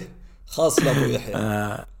نسويه خاص لابو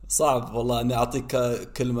يحيى. صعب والله اني اعطيك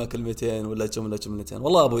كلمة كلمتين ولا جملة جملتين.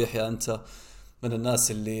 والله ابو يحيى انت من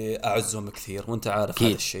الناس اللي اعزهم كثير، وانت عارف أكيد.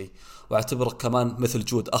 هذا الشيء، واعتبرك كمان مثل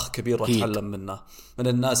جود اخ كبير واتعلم منه. من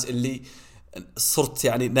الناس اللي صرت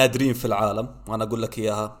يعني نادرين في العالم، وانا اقول لك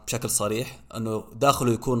اياها بشكل صريح، انه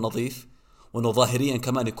داخله يكون نظيف وانه ظاهريا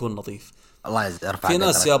كمان يكون نظيف. الله يرفع في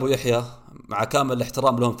ناس يا ابو يحيى مع كامل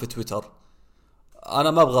الاحترام لهم في تويتر،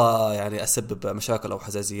 انا ما ابغى يعني اسبب مشاكل او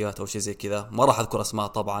حزازيات او شيء زي كذا، ما راح اذكر اسماء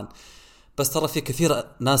طبعا، بس ترى في كثير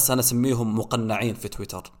ناس انا اسميهم مقنعين في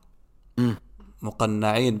تويتر.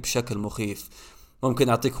 مقنعين بشكل مخيف. ممكن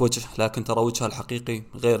يعطيك وجه لكن ترى وجهه الحقيقي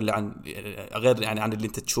غير يعني عن اللي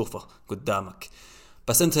انت تشوفه قدامك.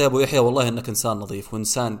 بس انت يا ابو يحيى والله انك انسان نظيف،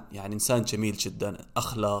 وانسان يعني انسان جميل جدا،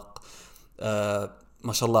 اخلاق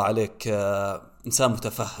ما شاء الله عليك، انسان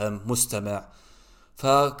متفهم مستمع.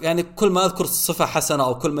 فيعني كل ما أذكر صفة حسنة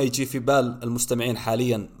أو كل ما يجي في بال المستمعين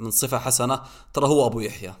حاليا من صفة حسنة ترى هو أبو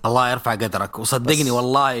يحيى. الله يرفع قدرك، وصدقني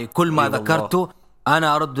والله كل ما ذكرته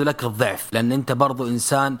أنا أرد لك الضعف، لأن أنت برضو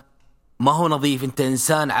إنسان ما هو نظيف، أنت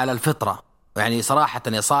إنسان على الفطرة. يعني صراحة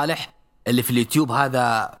يا صالح اللي في اليوتيوب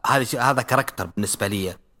هذا كاركتر بالنسبة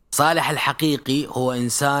لي. صالح الحقيقي هو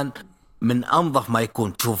إنسان من أنظف ما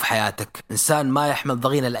يكون تشوف حياتك، إنسان ما يحمل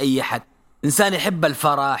ضغينة لأي حد، إنسان يحب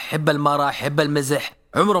الفرح، يحب المرح، يحب المزح،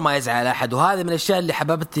 عمره ما يزعل أحد. وهذا من الأشياء اللي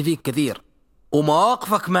حببتني فيك كثير.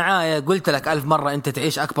 ومواقفك معايا قلت لك 1000 مرة أنت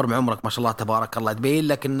تعيش أكبر من عمرك، ما شاء الله تبارك الله، تبين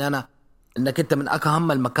لك إنك أنت من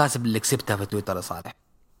أهم المكاسب اللي كسبتها في تويتر يا صالح.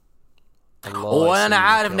 وانا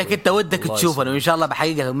عارف انك انت ودك تشوفنا، وان شاء الله بحقق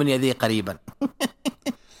الامنيه ذي قريبا.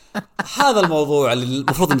 هذا الموضوع اللي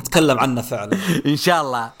المفروض نتكلم عنه فعلا. ان شاء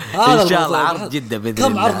الله ان شاء الله عرض جدا باذن الله.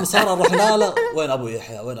 كم عرض مصارعه رحنا له. وين ابو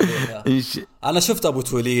يحيى؟ انا شفت ابو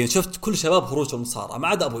تولين، شفت كل شباب هروج المصارعه ما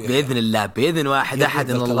عدا ابو يحيى. باذن الله باذن واحد احد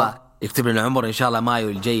ان الله يكتب لنا عمر ان شاء الله مايو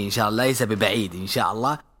الجاي ان شاء الله، ليس ببعيد ان شاء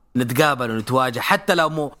الله نتقابل ونتواجه، حتى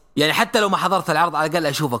لو حتى لو ما حضرت العرض على الاقل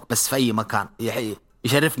اشوفك بس في اي مكان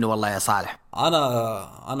يشرفني والله يا صالح.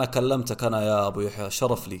 انا كلمتك انا يا ابو يحيى،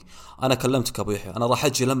 شرف لي. انا كلمتك ابو يحيى، انا راح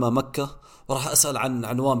اجي لما مكه وراح اسال عن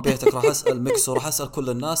عنوان بيتك، راح اسال ميكسو، راح اسال كل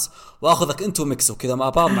الناس واخذك انت وميكسو كذا مع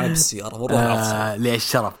بعض معي بالسياره ونروح العرض. لي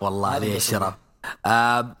الشرف والله، لي الشرف.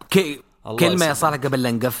 كلمه يا صالح قبل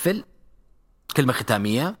لا نقفل، كلمه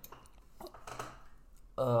ختاميه.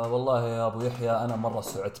 والله يا ابو يحيى انا مره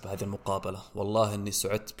سعدت بهذه المقابله، والله اني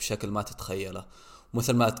سعدت بشكل ما تتخيله.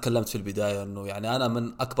 مثل ما تكلمت في البداية أنه يعني أنا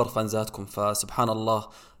من أكبر فانزاتكم، فسبحان الله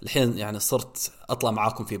الحين يعني صرت أطلع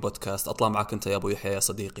معاكم في بودكاست، أطلع معاك أنت يا أبو يحيى يا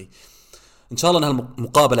صديقي. إن شاء الله أنها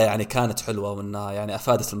المقابلة يعني كانت حلوة، وأنها يعني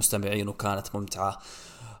أفادت المستمعين وكانت ممتعة.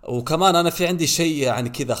 وكمان أنا في عندي شيء يعني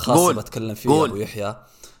كذا خاص بتكلم فيه يا أبو يحيى،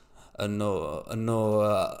 أنه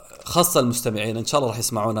خاصة المستمعين إن شاء الله راح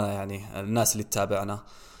يسمعونا، يعني الناس اللي تتابعنا،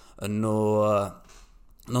 أنهم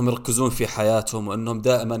يركزون في حياتهم وأنهم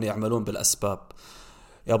دائما يعملون بالأسباب.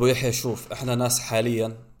 يا أبو يحيى شوف، إحنا ناس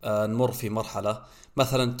حاليا نمر في مرحلة،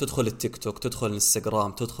 مثلا تدخل التيك توك، تدخل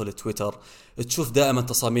الانستغرام، تدخل تويتر، تشوف دائما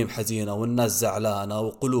تصاميم حزينة والناس زعلانة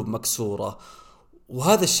وقلوب مكسورة،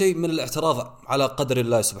 وهذا الشيء من الاعتراض على قدر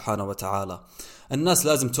الله سبحانه وتعالى. الناس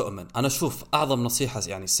لازم تؤمن. أنا شوف أعظم نصيحة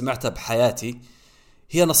يعني سمعتها بحياتي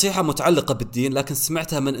هي نصيحة متعلقة بالدين، لكن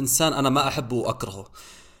سمعتها من إنسان أنا ما أحبه وأكرهه.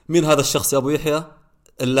 مين هذا الشخص يا أبو يحيى؟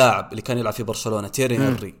 اللاعب اللي كان يلعب في برشلونة، تيري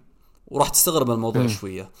هنري. وراح تستغرب من الموضوع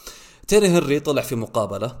شوية. تيري هنري طلع في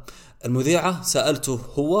مقابلة، المذيعة سألته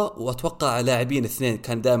هو وأتوقع لاعبين اثنين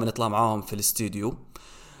كان دائما يطلع معاهم في الاستوديو،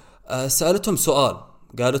 سألتهم سؤال،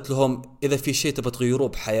 قالت لهم إذا في شيء تبغى تغيروه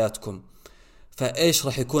بحياتكم فإيش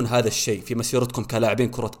راح يكون هذا الشيء في مسيرتكم كلاعبين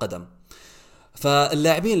كرة قدم؟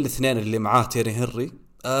 فاللاعبين الاثنين اللي معاه تيري هنري،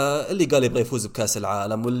 اللي قال يبغى يفوز بكأس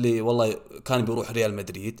العالم، واللي والله كان بيروح ريال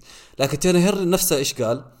مدريد، لكن تيري هنري نفسه إيش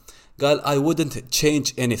قال I wouldn't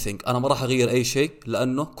change anything. أنا ما راح أغير أي شيء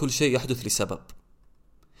لأنه كل شيء يحدث لسبب.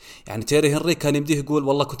 يعني تيري هنري كان يمديه يقول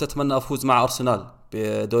والله كنت أتمنى أفوز مع أرسنال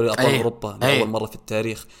بدوري أبطال أوروبا لأول مرة في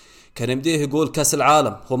التاريخ. كان يمديه يقول كأس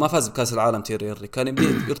العالم، هو ما فاز بكأس العالم تيري هنري، كان يمديه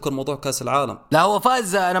يذكر موضوع كأس العالم. لا هو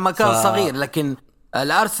فاز أنا ما كان صغير، لكن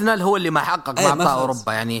الأرسنال هو اللي ما حقق مع أبطال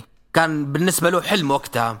أوروبا، يعني كان بالنسبة له حلم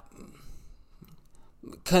وقتها.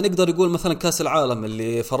 كان يقدر يقول مثلا كأس العالم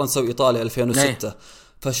اللي فرنسا وإيطاليا 2006.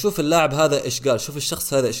 فشوف اللاعب هذا إيش قال، شوف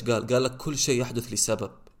الشخص هذا إيش قال لك كل شيء يحدث لسبب.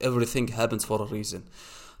 Everything happens for a reason.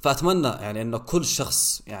 فأتمنى يعني إنه كل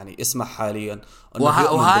شخص يعني يسمع حاليا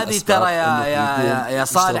وهذه ترى يا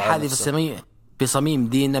صالح هذه في صميم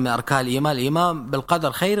ديننا من أركان الإيمان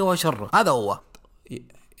بالقدر خيره وشره. هذا هو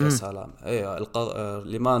يا سلام.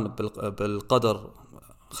 الإيمان بالقدر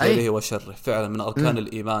خيره وشره فعلا من أركان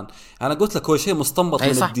الإيمان. أنا قلت لك هو شيء مستنبط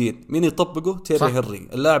من الدين. مين يطبقه؟ تيري هنري،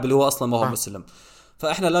 اللاعب اللي هو أصلا ما هو مسلم.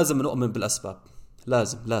 فإحنا لازم نؤمن بالأسباب،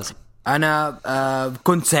 لازم. أنا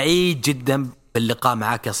كنت سعيد جدا باللقاء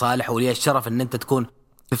معك يا صالح، ولي الشرف أن أنت تكون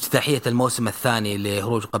في افتتاحية الموسم الثاني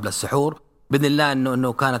لهروج قبل السحور. بإذن الله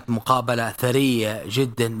أنه كانت مقابلة ثرية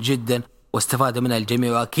جدا جدا واستفاد منها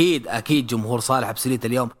الجميع، وأكيد جمهور صالح ابسوليت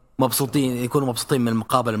اليوم يكونوا مبسوطين من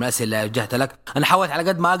المقابلة، من الأسئلة اللي وجهتها لك. أنا حاولت على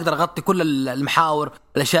قد ما أقدر أغطي كل المحاور،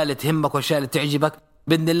 الأشياء اللي تهمك والأشياء اللي تعجبك.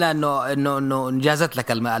 بإذن الله إنه نجازت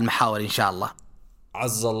لك المحاور إن شاء الله.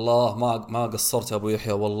 عز الله ما قصرت يا ابو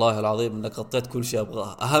يحيى، والله العظيم انك غطيت كل شيء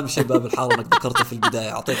ابغاه. اهم شيء باب الحاره انك ذكرته في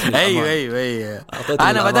البدايه، اعطيتني ايوه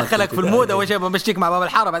انا بدخلك في المود اول شيء، بمشيك مع باب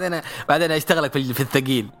الحاره، بعدين اشتغلك في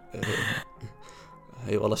الثقيل.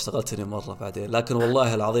 اي والله اشتغلتني مره بعدين. لكن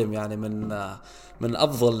والله العظيم يعني من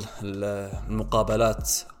افضل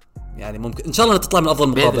المقابلات، يعني ممكن ان شاء الله تطلع من افضل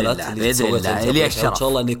المقابلات اللي سويتها. ان شاء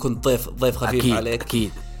الله اني كنت ضيف خفيف عليك.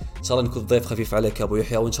 اكيد إن شاء الله نكون ضيف خفيف عليك يا أبو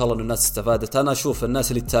يحيى، وإن شاء الله إن الناس استفادت. أنا أشوف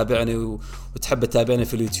الناس اللي تتابعني وتحب تتابعني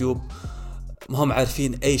في اليوتيوب ما هم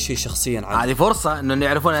عارفين أي شيء شخصيا عني. هذه فرصة إنه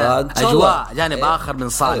يعرفون أجواء جانب آخر من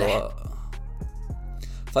صالح.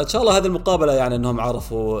 فإن شاء الله هذه المقابلة يعني إنهم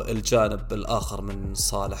عرفوا الجانب الآخر من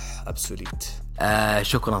صالح ابسوليت.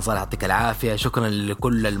 شكرا صالح، يعطيك العافية. شكرا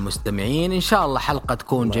لكل المستمعين. إن شاء الله حلقة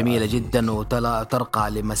تكون جميلة جدا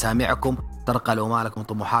وترقى لمسامعكم، ترقى لأمالكم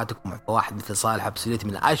وطموحاتكم. واحد مثل صالح ابسوليت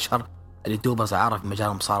من أشهر اليوتيوبرز عارف مجال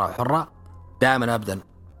المصارعة الحرة. دائما أبدا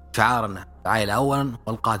شعارنا عائلة أولا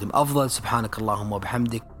والقادم أفضل. سبحانك اللهم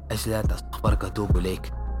وبحمدك، أشهد أن لا إله إلا أنت، أستغفرك وأتوب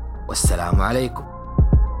إليك. والسلام عليكم.